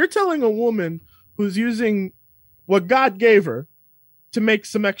you're telling a woman who's using what God gave her to make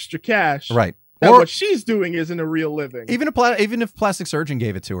some extra cash. Right. That what she's doing isn't a real living. Even if plastic surgeon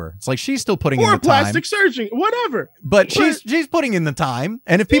gave it to her, it's like she's still putting in the time. Or plastic surgeon, whatever. But she's putting in the time,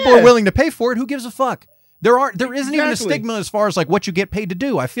 and if people are willing to pay for it, who gives a fuck? There isn't even a stigma as far as, like, what you get paid to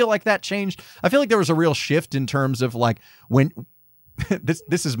do. I feel like that changed. I feel like there was a real shift in terms of, like, when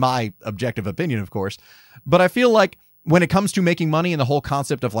this is my objective opinion, of course, but I feel like when it comes to making money and the whole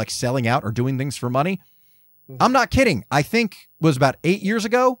concept of, like, selling out or doing things for money, I'm not kidding. I think it was about 8 years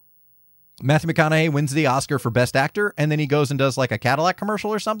ago, Matthew McConaughey wins the Oscar for Best Actor, and then he goes and does, like, a Cadillac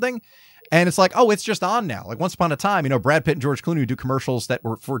commercial or something. And it's like, oh, it's just on now. Like, once upon a time, Brad Pitt and George Clooney would do commercials that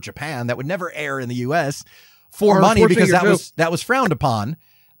were for Japan that would never air in the U.S. for money because that was frowned upon.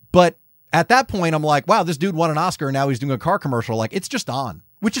 But at that point, I'm like, wow, this dude won an Oscar and now he's doing a car commercial. Like, it's just on,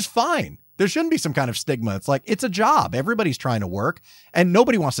 which is fine. There shouldn't be some kind of stigma. It's like, it's a job. Everybody's trying to work, and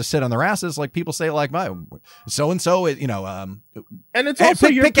nobody wants to sit on their asses. Like, people say, like, my so-and-so, and it's also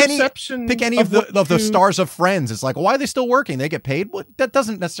your perception. Pick any of the stars of Friends. It's like, why are they still working? They get paid. Well, that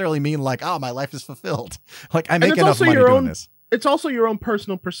doesn't necessarily mean, like, oh, my life is fulfilled. Like, I make enough money doing this. It's also your own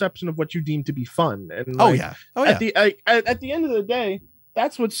personal perception of what you deem to be fun. And at the end of the day,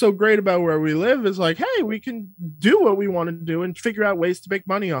 that's what's so great about where we live is, like, hey, we can do what we want to do and figure out ways to make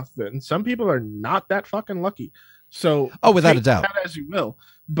money off of it. And some people are not that fucking lucky. So, without a doubt, as you will.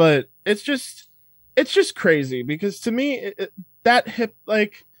 But it's just crazy, because to me,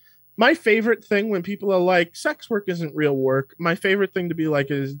 my favorite thing when people are like, sex work isn't real work, my favorite thing to be like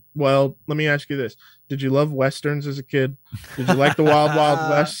is, well, let me ask you this. Did you love Westerns as a kid? Did you like the Wild Wild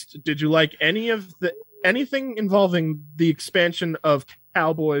West? Did you like anything involving the expansion of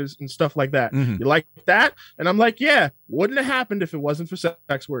cowboys and stuff like that. Mhm. You like that? And I'm like, yeah, wouldn't have happened if it wasn't for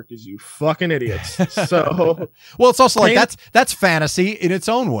sex workers, you fucking idiots. So Well, it's also like Pain- that's fantasy in its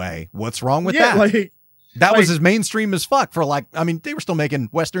own way. What's wrong with yeah, that? like That was like- as mainstream as fuck for like, I mean, they were still making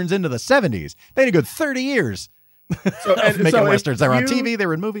Westerns into the 70s. They had a good 30 years so, of and, making so if Westerns. They were on you- TV, they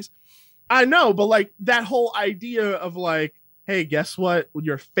were in movies. I know, but like that whole idea of like, hey, guess what?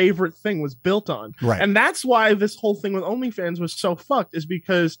 Your favorite thing was built on. Right. And that's why this whole thing with OnlyFans was so fucked, is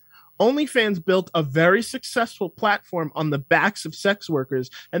because OnlyFans built a very successful platform on the backs of sex workers,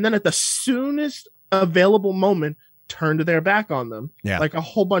 and then at the soonest available moment turned their back on them. Yeah. Like a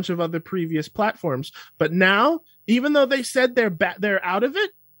whole bunch of other previous platforms. But now, even though they said they're out of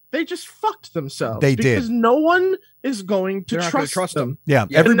it, they just fucked themselves. They did. Because no one is going to They're not gonna trust them. Yeah.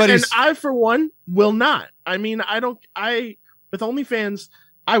 Yeah. Everybody's. And I, for one, will not. I mean, with OnlyFans,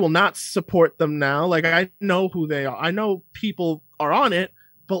 I will not support them now. Like, I know who they are. I know people are on it,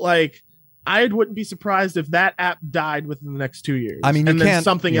 but like, I wouldn't be surprised if that app died within the next 2 years. I mean, you and then can't-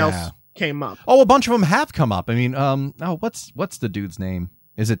 something yeah. else came up. Oh, a bunch of them have come up. I mean, what's the dude's name?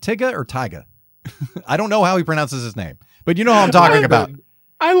 Is it Tiga or Tyga? I don't know how he pronounces his name, but you know how I'm talking about.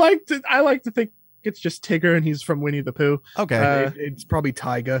 I like to think it's just Tigger and he's from Winnie the Pooh. Okay. It's probably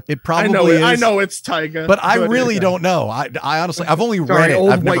Tyga. It probably is. I know it's Tyga, But I really don't know. I honestly, I've only read it.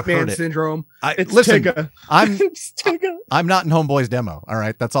 Old I've never white man heard it. syndrome. It's Listen, Tigger. I'm Tigger. I'm not in Homeboy's demo. All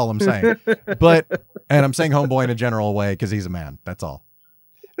right, that's all I'm saying. But and I'm saying Homeboy in a general way because he's a man. That's all.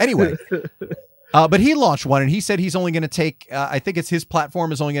 Anyway, but he launched one and he said he's only going to take. I think it's his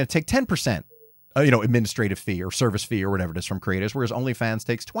platform is only going to take 10%. Administrative fee or service fee or whatever it is from creators, whereas OnlyFans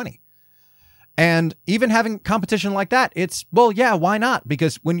takes 20%. And even having competition like that, it's, well, yeah, why not?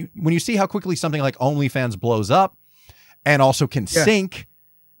 Because when you see how quickly something like OnlyFans blows up and also can sync,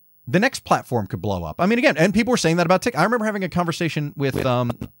 the next platform could blow up. I mean, again, and people were saying that about TikTok. I remember having a conversation with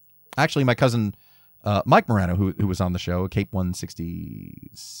actually my cousin Mike Morano, who was on the show, Cape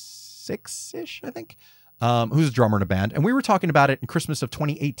 166-ish, I think, who's a drummer in a band. And we were talking about it in Christmas of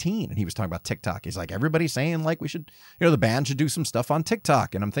 2018. And he was talking about TikTok. He's like, everybody's saying like we should, the band should do some stuff on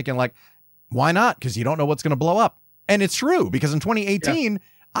TikTok. And I'm thinking like, why not? Because you don't know what's going to blow up. And it's true, because in 2018,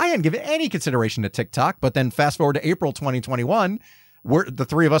 I hadn't given any consideration to TikTok. But then fast forward to April 2021, the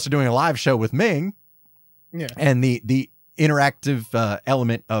three of us are doing a live show with Ming. Yeah. And the interactive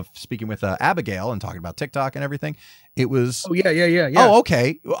element of speaking with Abigail and talking about TikTok and everything, it was, Oh, yeah. oh,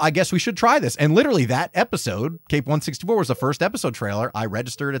 okay, I guess we should try this. And literally that episode, Cape 164, was the first episode trailer. I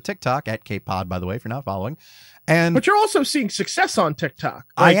registered a TikTok at Cape Pod, by the way, if you're not following. And But you're also seeing success on TikTok.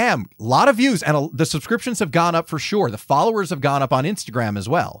 I am. A lot of views, and the subscriptions have gone up for sure. The followers have gone up on Instagram as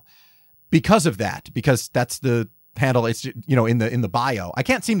well because of that, because that's the handle. It's, in the bio. I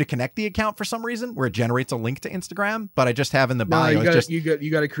can't seem to connect the account for some reason where it generates a link to Instagram, but I just have in the No, bio. you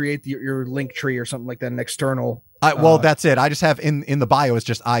got to create your link tree or something like that, an external. That's it. I just have in the bio, it's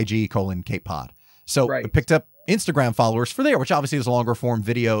just IG:Cape Pod. So Right. I picked up Instagram followers for there, which obviously is longer form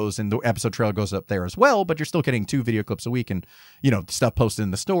videos, and the episode trailer goes up there as well, but you're still getting 2 video clips a week and, stuff posted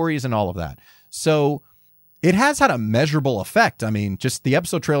in the stories and all of that. So it has had a measurable effect. I mean, just the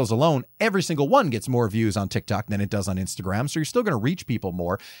episode trailers alone, every single one gets more views on TikTok than it does on Instagram. So you're still going to reach people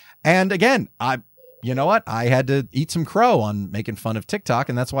more. And again, you know what? I had to eat some crow on making fun of TikTok,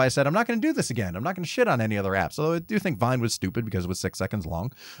 and that's why I said I'm not going to do this again. I'm not going to shit on any other apps. Although I do think Vine was stupid because it was 6 seconds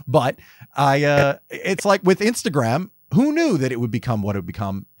long. But it's like with Instagram, who knew that it would become what it would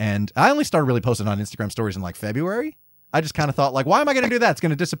become? And I only started really posting on Instagram stories in like February. I just kind of thought like, why am I going to do that? It's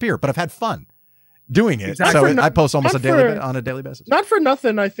going to disappear. But I've had fun doing it. Exactly. So I post almost not on a daily basis. Not for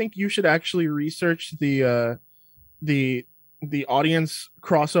nothing, I think you should actually research the audience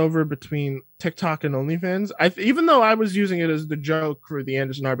crossover between TikTok and OnlyFans. Even though I was using it as the joke for the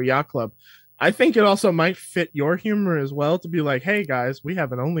Anderson Arbor Yacht Club, I think it also might fit your humor as well to be like, hey guys, we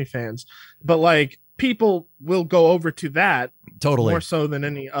have an OnlyFans. But like, people will go over to that Totally. more so than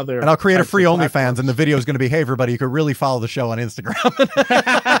any other. And I'll create a types free of OnlyFans, platforms. and the video is going to be, hey, everybody, you could really follow the show on Instagram.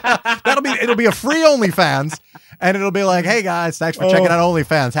 It'll be a free OnlyFans, and it'll be like, hey guys, thanks for checking out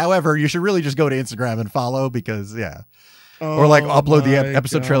OnlyFans. However, you should really just go to Instagram and follow because, or like upload the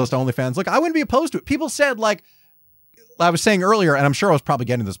episode trailers to OnlyFans. Look, I wouldn't be opposed to it. People said, like I was saying earlier, and I'm sure I was probably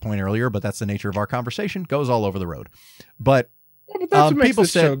getting to this point earlier, but that's the nature of our conversation. Goes all over the road. But But that's what makes people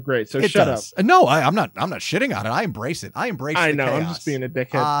this said show great. So it shut does. up. No, I'm not shitting on it. I embrace it. I embrace I the know. chaos. I'm just being a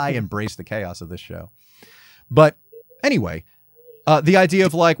dickhead. I embrace the chaos of this show. But anyway, the idea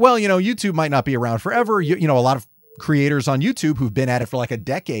of like, well, YouTube might not be around forever. A lot of creators on YouTube who've been at it for like a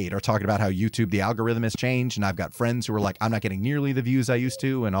decade are talking about how YouTube, the algorithm has changed. And I've got friends who are like, I'm not getting nearly the views I used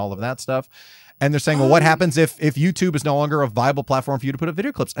to and all of that stuff. And they're saying, well, what happens if YouTube is no longer a viable platform for you to put up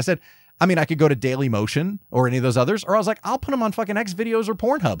video clips? I said, I mean, I could go to Dailymotion or any of those others, or I was like, I'll put them on fucking X videos or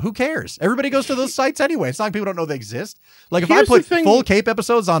Pornhub. Who cares? Everybody goes to those sites anyway. It's not like people don't know they exist. Like if I put full Cape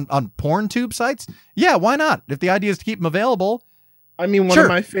episodes on PornTube sites, yeah, why not? If the idea is to keep them available. I mean, one of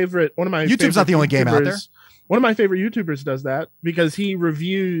my YouTube's not the only game out there. One of my favorite YouTubers does that because he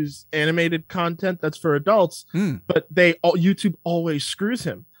reviews animated content that's for adults, but YouTube always screws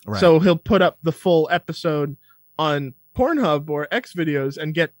him. Right. So he'll put up the full episode on Pornhub or X videos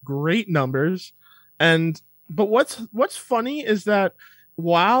and get great numbers. But what's funny is that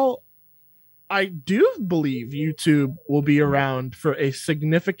while I do believe YouTube will be around for a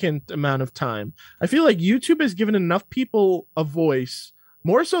significant amount of time, I feel like YouTube has given enough people a voice,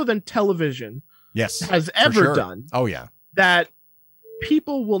 more so than television has ever done. Oh, yeah. That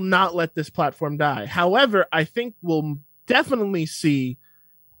people will not let this platform die. However, I think we'll definitely see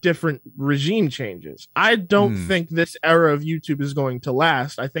different regime changes. I don't think this era of YouTube is going to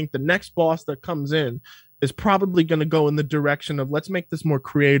last. I think the next boss that comes in is probably going to go in the direction of let's make this more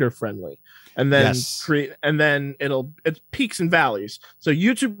creator friendly, and then it's peaks and valleys. So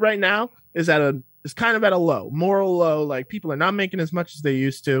YouTube right now is kind of at a low, moral low. Like people are not making as much as they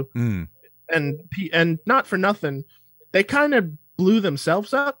used to, and not for nothing, they kind of blew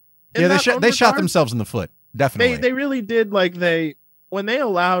themselves up. Yeah, they shot themselves in the foot. Definitely, they really did. Like when they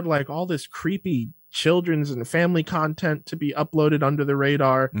allowed like all this creepy children's and family content to be uploaded under the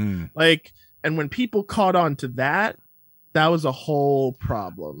radar, and when people caught on to that was a whole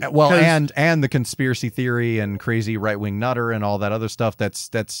problem. Well, and the conspiracy theory and crazy right-wing nutter and all that other stuff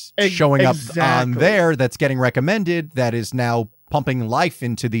that's showing up on there, that's getting recommended, that is now pumping life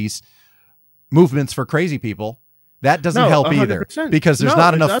into these movements for crazy people. That doesn't help 100%. Either because there's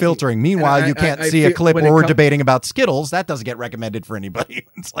not enough filtering. Meanwhile, you can't see a clip where we're debating about Skittles. That doesn't get recommended for anybody.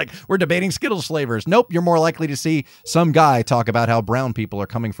 It's like we're debating Skittles flavors. Nope. You're more likely to see some guy talk about how brown people are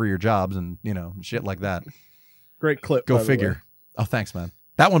coming for your jobs and, shit like that. Great clip. Go figure. Oh, thanks, man.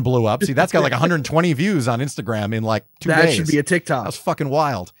 That one blew up. See, that's got like 120 views on Instagram in like 2 days. That should be a TikTok. That's fucking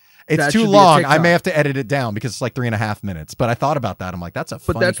wild. It's too long. I may have to edit it down because it's like 3.5 minutes. But I thought about that. I'm like, that's a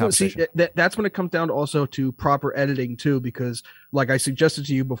funny conversation. That's when it comes down to also to proper editing too, because like I suggested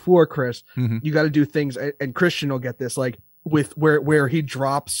to you before, Chris, you got to do things, and Christian will get this, like with where he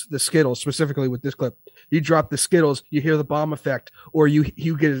drops the Skittles, specifically with this clip. You drop the Skittles, you hear the bomb effect, or you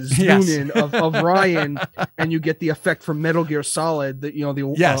get a zoom in of Ryan, and you get the effect from Metal Gear Solid, that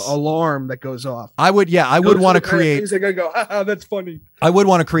the alarm that goes off. I would want to create. He's like, I go, that's funny. I would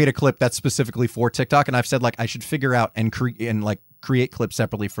want to create a clip that's specifically for TikTok, and I've said like I should figure out and create clips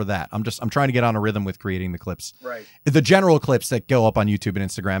separately for that. I'm trying to get on a rhythm with creating the clips. Right. The general clips that go up on YouTube and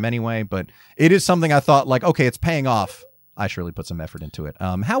Instagram anyway, but it is something I thought like, okay, it's paying off. I surely put some effort into it.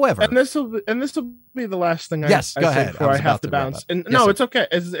 However, and this will be the last thing. Go ahead. Before I have to bounce. And no, it's okay.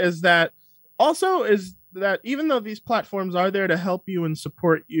 Is that even though these platforms are there to help you and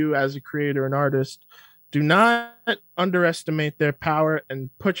support you as a creator and artist, do not underestimate their power and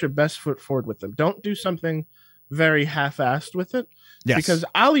put your best foot forward with them. Don't do something very half-assed with it. Yes. Because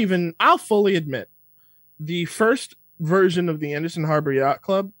I'll fully admit the first version of the Anderson Harbor Yacht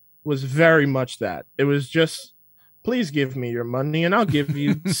Club was very much that. It was just, please give me your money and I'll give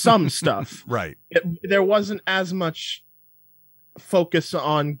you some stuff. Right. There wasn't as much focus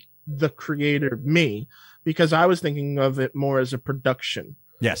on the creator, me, because I was thinking of it more as a production.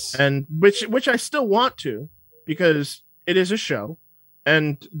 Yes. And which I still want to, because it is a show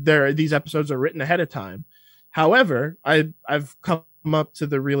and these episodes are written ahead of time. However, I've come up to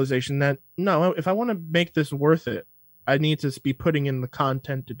the realization that no, if I want to make this worth it, I need to be putting in the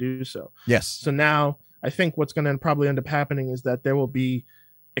content to do so. Yes. So now I think what's going to probably end up happening is that there will be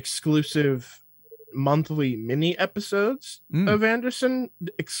exclusive monthly mini episodes of Anderson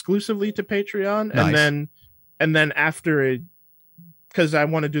exclusively to Patreon. Nice. And then after because I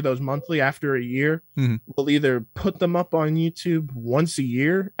want to do those monthly after a year, we'll either put them up on YouTube once a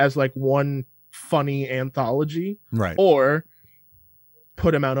year as like one funny anthology, right, or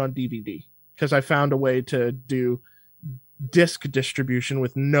put them out on DVD, because I found a way to do disc distribution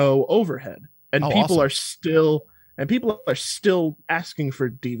with no overhead. And people are still asking for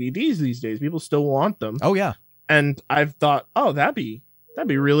DVDs these days. People still want them. Oh yeah. And I've thought, that'd be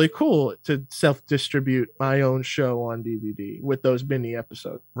really cool to self-distribute my own show on DVD with those mini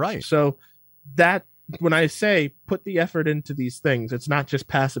episodes. Right. So that, when I say put the effort into these things, it's not just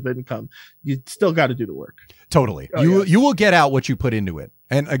passive income. You still got to do the work. Totally. You will get out what you put into it.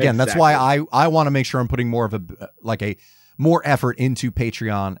 And again, that's why I want to make sure I'm putting more of a more effort into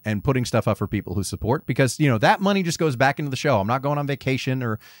Patreon and putting stuff up for people who support, because, you know, that money just goes back into the show. I'm not going on vacation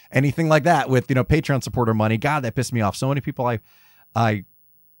or anything like that with, you know, Patreon supporter money. God, that pissed me off. So many people I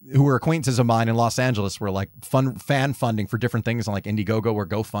who were acquaintances of mine in Los Angeles were like fan funding for different things on like Indiegogo or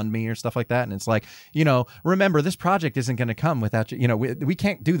GoFundMe or stuff like that. And it's like, you know, remember, this project isn't going to come without you. You know, we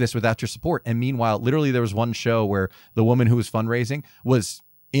can't do this without your support. And meanwhile, literally there was one show where the woman who was fundraising was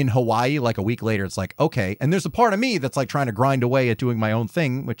in Hawaii. Like a week later, it's like, okay. And there's a part of me that's like trying to grind away at doing my own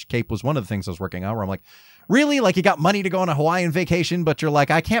thing, which Cape was one of the things I was working on, where I'm like, really? Like, you got money to go on a Hawaiian vacation, but you're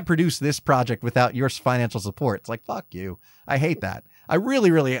like, I can't produce this project without your financial support. It's like, fuck you. I hate that. I really,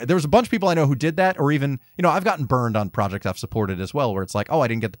 there was a bunch of people I know who did that, or even, you know, I've gotten burned on projects I've supported as well, where it's like, oh, I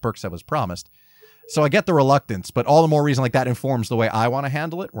didn't get the perks that was promised. So I get the reluctance, but all the more reason like that informs the way I want to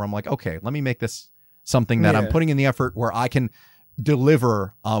handle it, where I'm like, okay, let me make this something that I'm putting in the effort where I can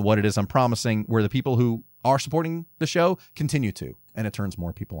deliver on what it is I'm promising, where the people who are supporting the show continue to, and it turns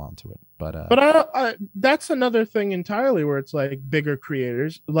more people onto it. But I that's another thing entirely, where it's like bigger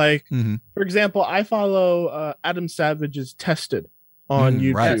creators, like for example, I follow Adam Savage's Tested on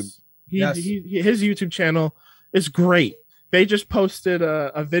YouTube. Right. His YouTube channel is great. They just posted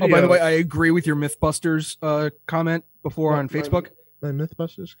a video. Oh, by the way, I agree with your Mythbusters comment before on Facebook. My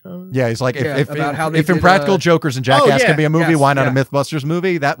Mythbusters comment? Yeah, he's like, if did, Impractical Jokers and Jackass can be a movie, why not a yeah. Mythbusters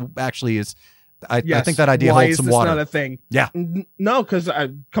movie? That actually is, I think that idea holds some water. Why is this not a thing? Yeah. No, because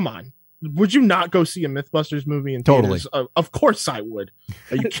come on. Would you not go see a Mythbusters movie in theaters? Of course I would.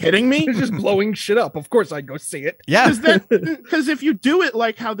 Are you kidding me? They're just blowing shit up. Of course I'd go see it. Yeah. Because if you do it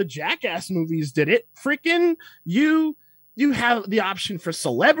like how the Jackass movies did it, freaking you have the option for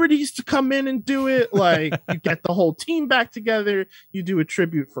celebrities to come in and do it. Like, you get the whole team back together. You do a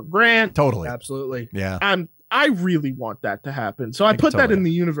tribute for Grant. Totally. Absolutely. Yeah. I really want that to happen. So I put that in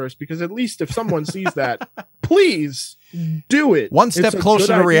the universe, because at least if someone sees that, please do it. One step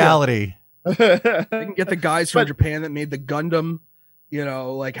closer to reality. They can get the guys from Japan that made the Gundam, you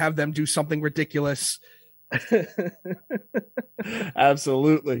know, like have them do something ridiculous.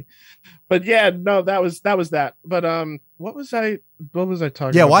 Absolutely. But yeah, no, that was that. But what was I talking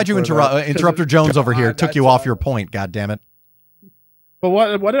about? Yeah, why'd you interrupter Jones over here? Took you off your point, god damn it. But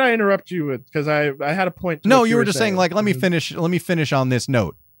what did I interrupt you with? Because I had a point. No, you were just saying like, let me finish on this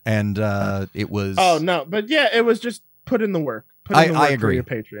note. And it was, oh no, but yeah, it was just put in the work. I agree.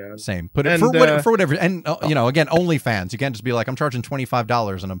 For your Patreon. Same. Put it for whatever. And you know, again, OnlyFans. You can't just be like, I'm charging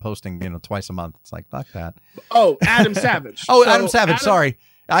 $25 and I'm posting, you know, twice a month. It's like, fuck that. Oh, Adam Savage. Adam Savage. Sorry,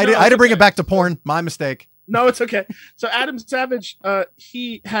 I had to bring it back to porn. My mistake. No, it's okay. So Adam Savage,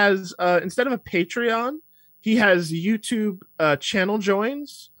 he has instead of a Patreon, he has YouTube channel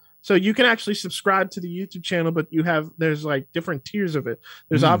joins. So you can actually subscribe to the YouTube channel, but there's like different tiers of it.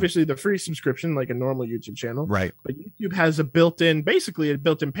 There's obviously the free subscription, like a normal YouTube channel. Right. But YouTube has basically a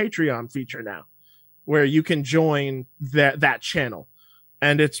built-in Patreon feature now, where you can join that channel.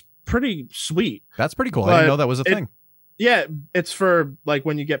 And it's pretty sweet. That's pretty cool. I didn't know that was a thing. Yeah, it's for like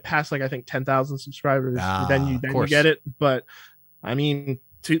when you get past like I think 10,000 subscribers, then you get it. But I mean,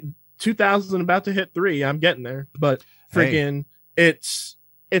 2,000 about to hit 3. I'm getting there. But freaking,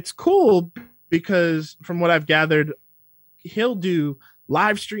 it's cool, because from what I've gathered, he'll do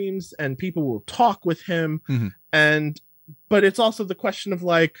live streams and people will talk with him. But it's also the question of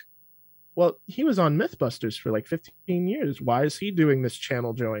like, well, he was on Mythbusters for like 15 years. Why is he doing this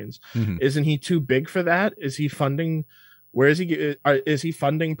channel joins? Isn't he too big for that? Is he funding? Where is he? Is he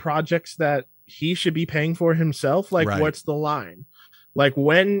funding projects that he should be paying for himself? Like, what's the line? Like,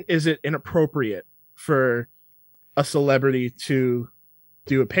 when is it inappropriate for a celebrity to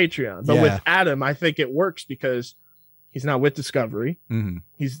do a Patreon? But with Adam, I think it works because he's not with Discovery.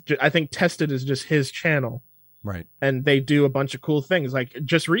 I think Tested is just his channel. Right. And they do a bunch of cool things. Like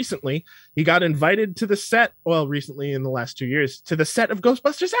just recently, he got invited to the set. Well, recently in the last 2 years, to the set of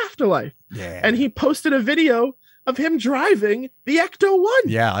Ghostbusters Afterlife. Yeah. And he posted a video of him driving the Ecto-1.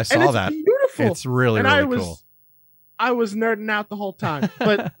 Yeah, I saw that. Beautiful. It's really cool. I was nerding out the whole time.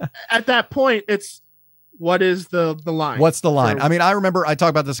 But at that point, it's, what is the line? What's the line? I mean, I remember I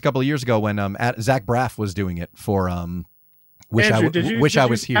talked about this a couple of years ago when Zach Braff was doing it for Andrew, did you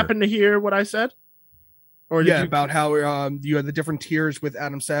was here. Happen to hear what I said? Or about how you had the different tiers with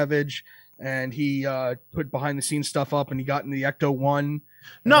Adam Savage, and he put behind the scenes stuff up, and he got in the Ecto-1.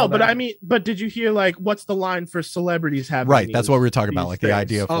 No, but I mean, but did you hear like what's the line for celebrities having? Right, that's what we were talking about, like the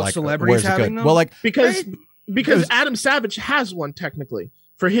idea of like celebrities having them? Well, like because Adam Savage has one technically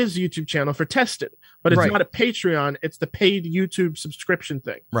for his YouTube channel for Tested, but it's not a Patreon; it's the paid YouTube subscription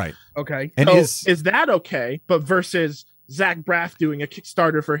thing. Right. Okay. And so is that okay? But versus Zach Braff doing a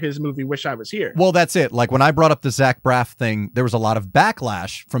Kickstarter for his movie Wish I Was Here. Well, that's it. Like when I brought up the Zach Braff thing, there was a lot of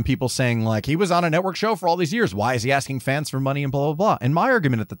backlash from people saying like he was on a network show for all these years. Why is he asking fans for money and blah, blah, blah. And my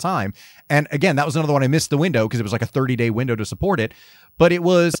argument at the time, and again, that was another one I missed the window because it was like a 30-day window to support it. But it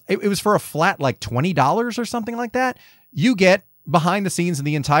was for a flat like $20 or something like that. You get behind the scenes in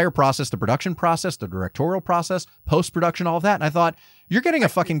the entire process, the production process, the directorial process, post-production, all of that. And I thought, you're getting a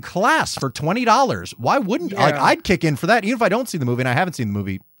fucking class for $20. Why wouldn't I'd kick in for that, even if I don't see the movie, and I haven't seen the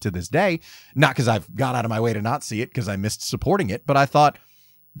movie to this day, not because I've gone out of my way to not see it because I missed supporting it, but I thought,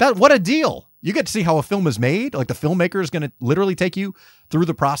 what a deal. You get to see how a film is made. Like the filmmaker is going to literally take you through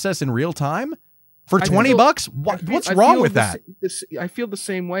the process in real time for $20. What's wrong with that? I feel the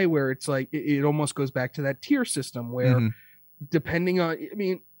same way where it's like, it almost goes back to that tier system where depending on, I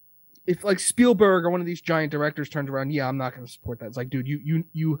mean, if like Spielberg or one of these giant directors turns around, I'm not going to support that. It's like, dude,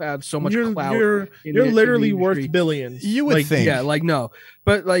 you have so much clout. You're literally worth billions. You would think. Yeah, like no.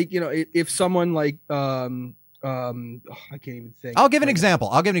 But like, if someone like I can't even think. I'll give an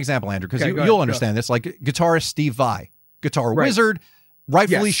example. Andrew, because you'll understand this. Like guitarist Steve Vai, Guitar Wizard,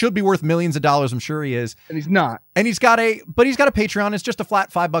 rightfully should be worth millions of dollars. I'm sure he is. And he's not. And he's got a Patreon. It's just a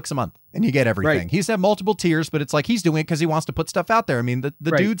flat $5 a month and you get everything. Right. He's had multiple tiers, but it's like he's doing it because he wants to put stuff out there. I mean,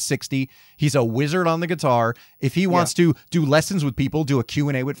 the dude's 60. He's a wizard on the guitar. If he wants to do lessons with people, do a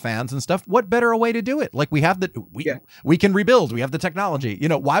Q&A with fans and stuff, what better a way to do it? Like we have we can rebuild. We have the technology.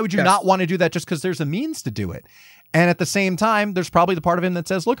 Why would you not want to do that just because there's a means to do it? And at the same time, there's probably the part of him that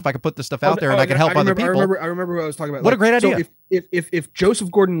says, look, if I could put this stuff out there and I can help other people. I remember what I was talking about. What a great idea. So if Joseph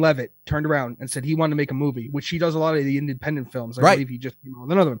Gordon-Levitt turned around and said he wanted to make a movie, which he does a lot of the independent films. I believe he just came out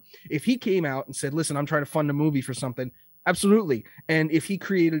with another one. If he came out and said, listen, I'm trying to fund a movie for something, absolutely. And if he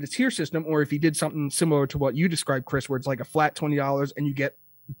created a tier system or if he did something similar to what you described, Chris, where it's like a flat $20 and you get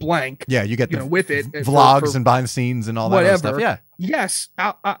blank. Yeah, you get with it vlogs and behind the scenes and all that other stuff. Yeah. Yes,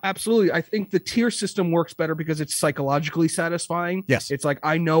 absolutely. I think the tier system works better because it's psychologically satisfying. Yes. It's like,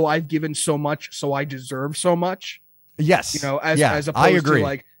 I know I've given so much, so I deserve so much. Yes. As opposed to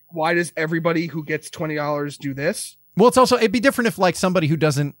like, why does everybody who gets $20 do this? Well, it'd be different if like somebody who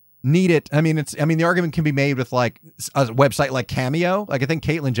doesn't need it. I mean, the argument can be made with like a website like Cameo. Like I think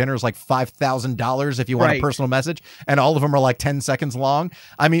Caitlyn Jenner is like $5,000 if you want a personal message, and all of them are like 10 seconds long.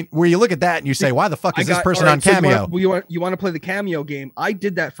 I mean, where you look at that and you say, why the fuck is this person on Cameo? So you want to play the Cameo game? I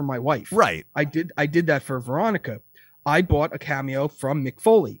did that for my wife. Right. I did that for Veronica. I bought a Cameo from Mick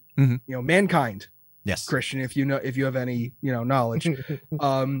Foley. Mankind. Yes, Christian, if you have any knowledge. He's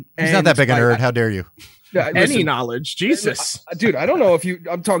not that big a nerd. How dare you? Any knowledge, Jesus, dude. I don't know if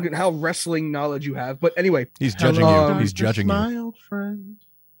I'm talking how wrestling knowledge you have, but anyway, he's judging you. He's judging you. My old friend.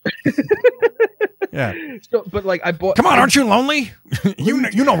 Yeah. So, but like I bought. Come on, aren't you lonely?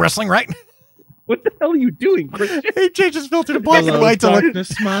 you know wrestling, right? What the hell are you doing, Christian? He changes filter to black and white.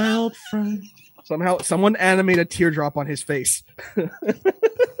 Darkness, my old friend. Somehow, someone animate a teardrop on his face.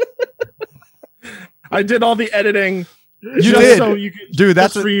 I did all the editing. You did, so you could, dude.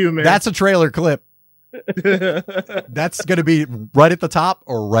 That's for you, man. That's a trailer clip. That's going to be right at the top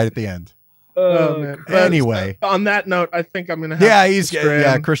or right at the end. Oh man. Anyway, on that note, I think I'm gonna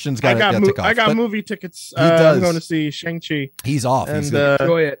have. Christian's got. I got movie tickets. I'm going to see Shang-Chi. He's off. And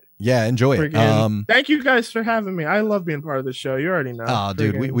enjoy it. Yeah, enjoy it. Thank you guys for having me. I love being part of the show. You already know. Oh,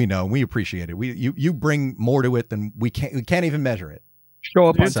 dude, we know. We appreciate it. You bring more to it than we can't even measure it. Show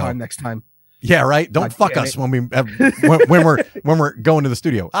up on time next time. Yeah, right. Don't fuck us when we when we're going to the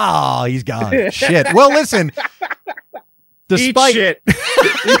studio. Oh, he's gone. Shit. Well, listen. Despite shit.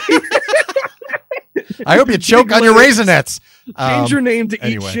 I hope you choke on your Raisinets. Change your name to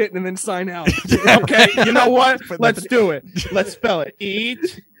Eat Shit and then sign out. Okay, you know what? Let's do it. Let's spell it.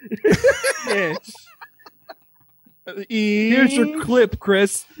 Eat it. Here's your clip,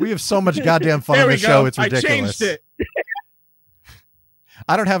 Chris. We have so much goddamn fun on the show. It's ridiculous. I changed it.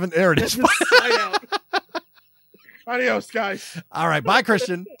 I don't have an. There it is. Adios, guys. All right. Bye,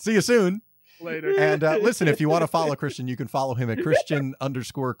 Christian. See you soon. Later. And listen, if you want to follow Christian, you can follow him at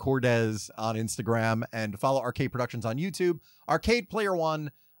Christian_Cordes on Instagram and follow Arcade Productions on YouTube, Arcade Player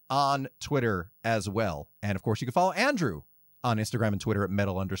One on Twitter as well. And of course, you can follow Andrew on Instagram and Twitter at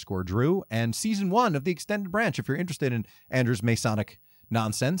metal_Drew. And season 1 of the extended branch, if you're interested in Andrew's Masonic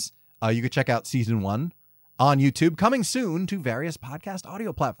nonsense, you can check out season 1 on YouTube, coming soon to various podcast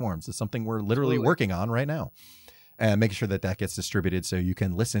audio platforms. It's something we're literally working on right now. And making sure that gets distributed so you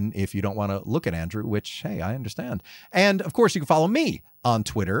can listen if you don't want to look at Andrew, which, hey, I understand. And, of course, you can follow me on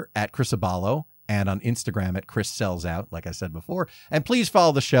Twitter at Chris Abalo and on Instagram at Chris Sells Out, like I said before. And please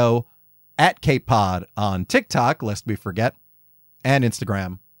follow the show at Cape Pod on TikTok, lest we forget, and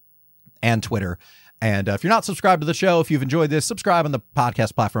Instagram and Twitter. And if you're not subscribed to the show, if you've enjoyed this, subscribe on the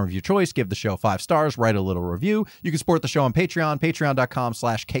podcast platform of your choice. Give the show 5 stars. Write a little review. You can support the show on Patreon,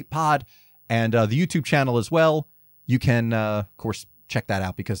 patreon.com/CapePod, and the YouTube channel as well. You can, of course, check that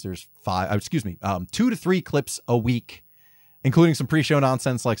out because there's 2 to 3 clips a week, including some pre-show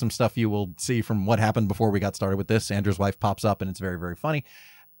nonsense, like some stuff you will see from what happened before we got started with this. Andrew's wife pops up, and it's very, very funny.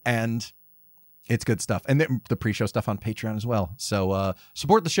 And it's good stuff. And the pre-show stuff on Patreon as well. So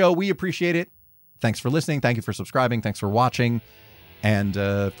support the show. We appreciate it. Thanks for listening. Thank you for subscribing. Thanks for watching. And,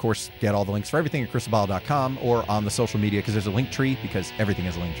 of course, get all the links for everything at chrisabalo.com or on the social media because there's a link tree because everything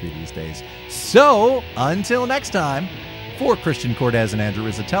is a link tree these days. So, until next time, for Christian Cortez and Andrew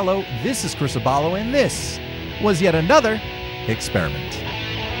Rizzatello, this is Chris Abalo, and this was yet another experiment.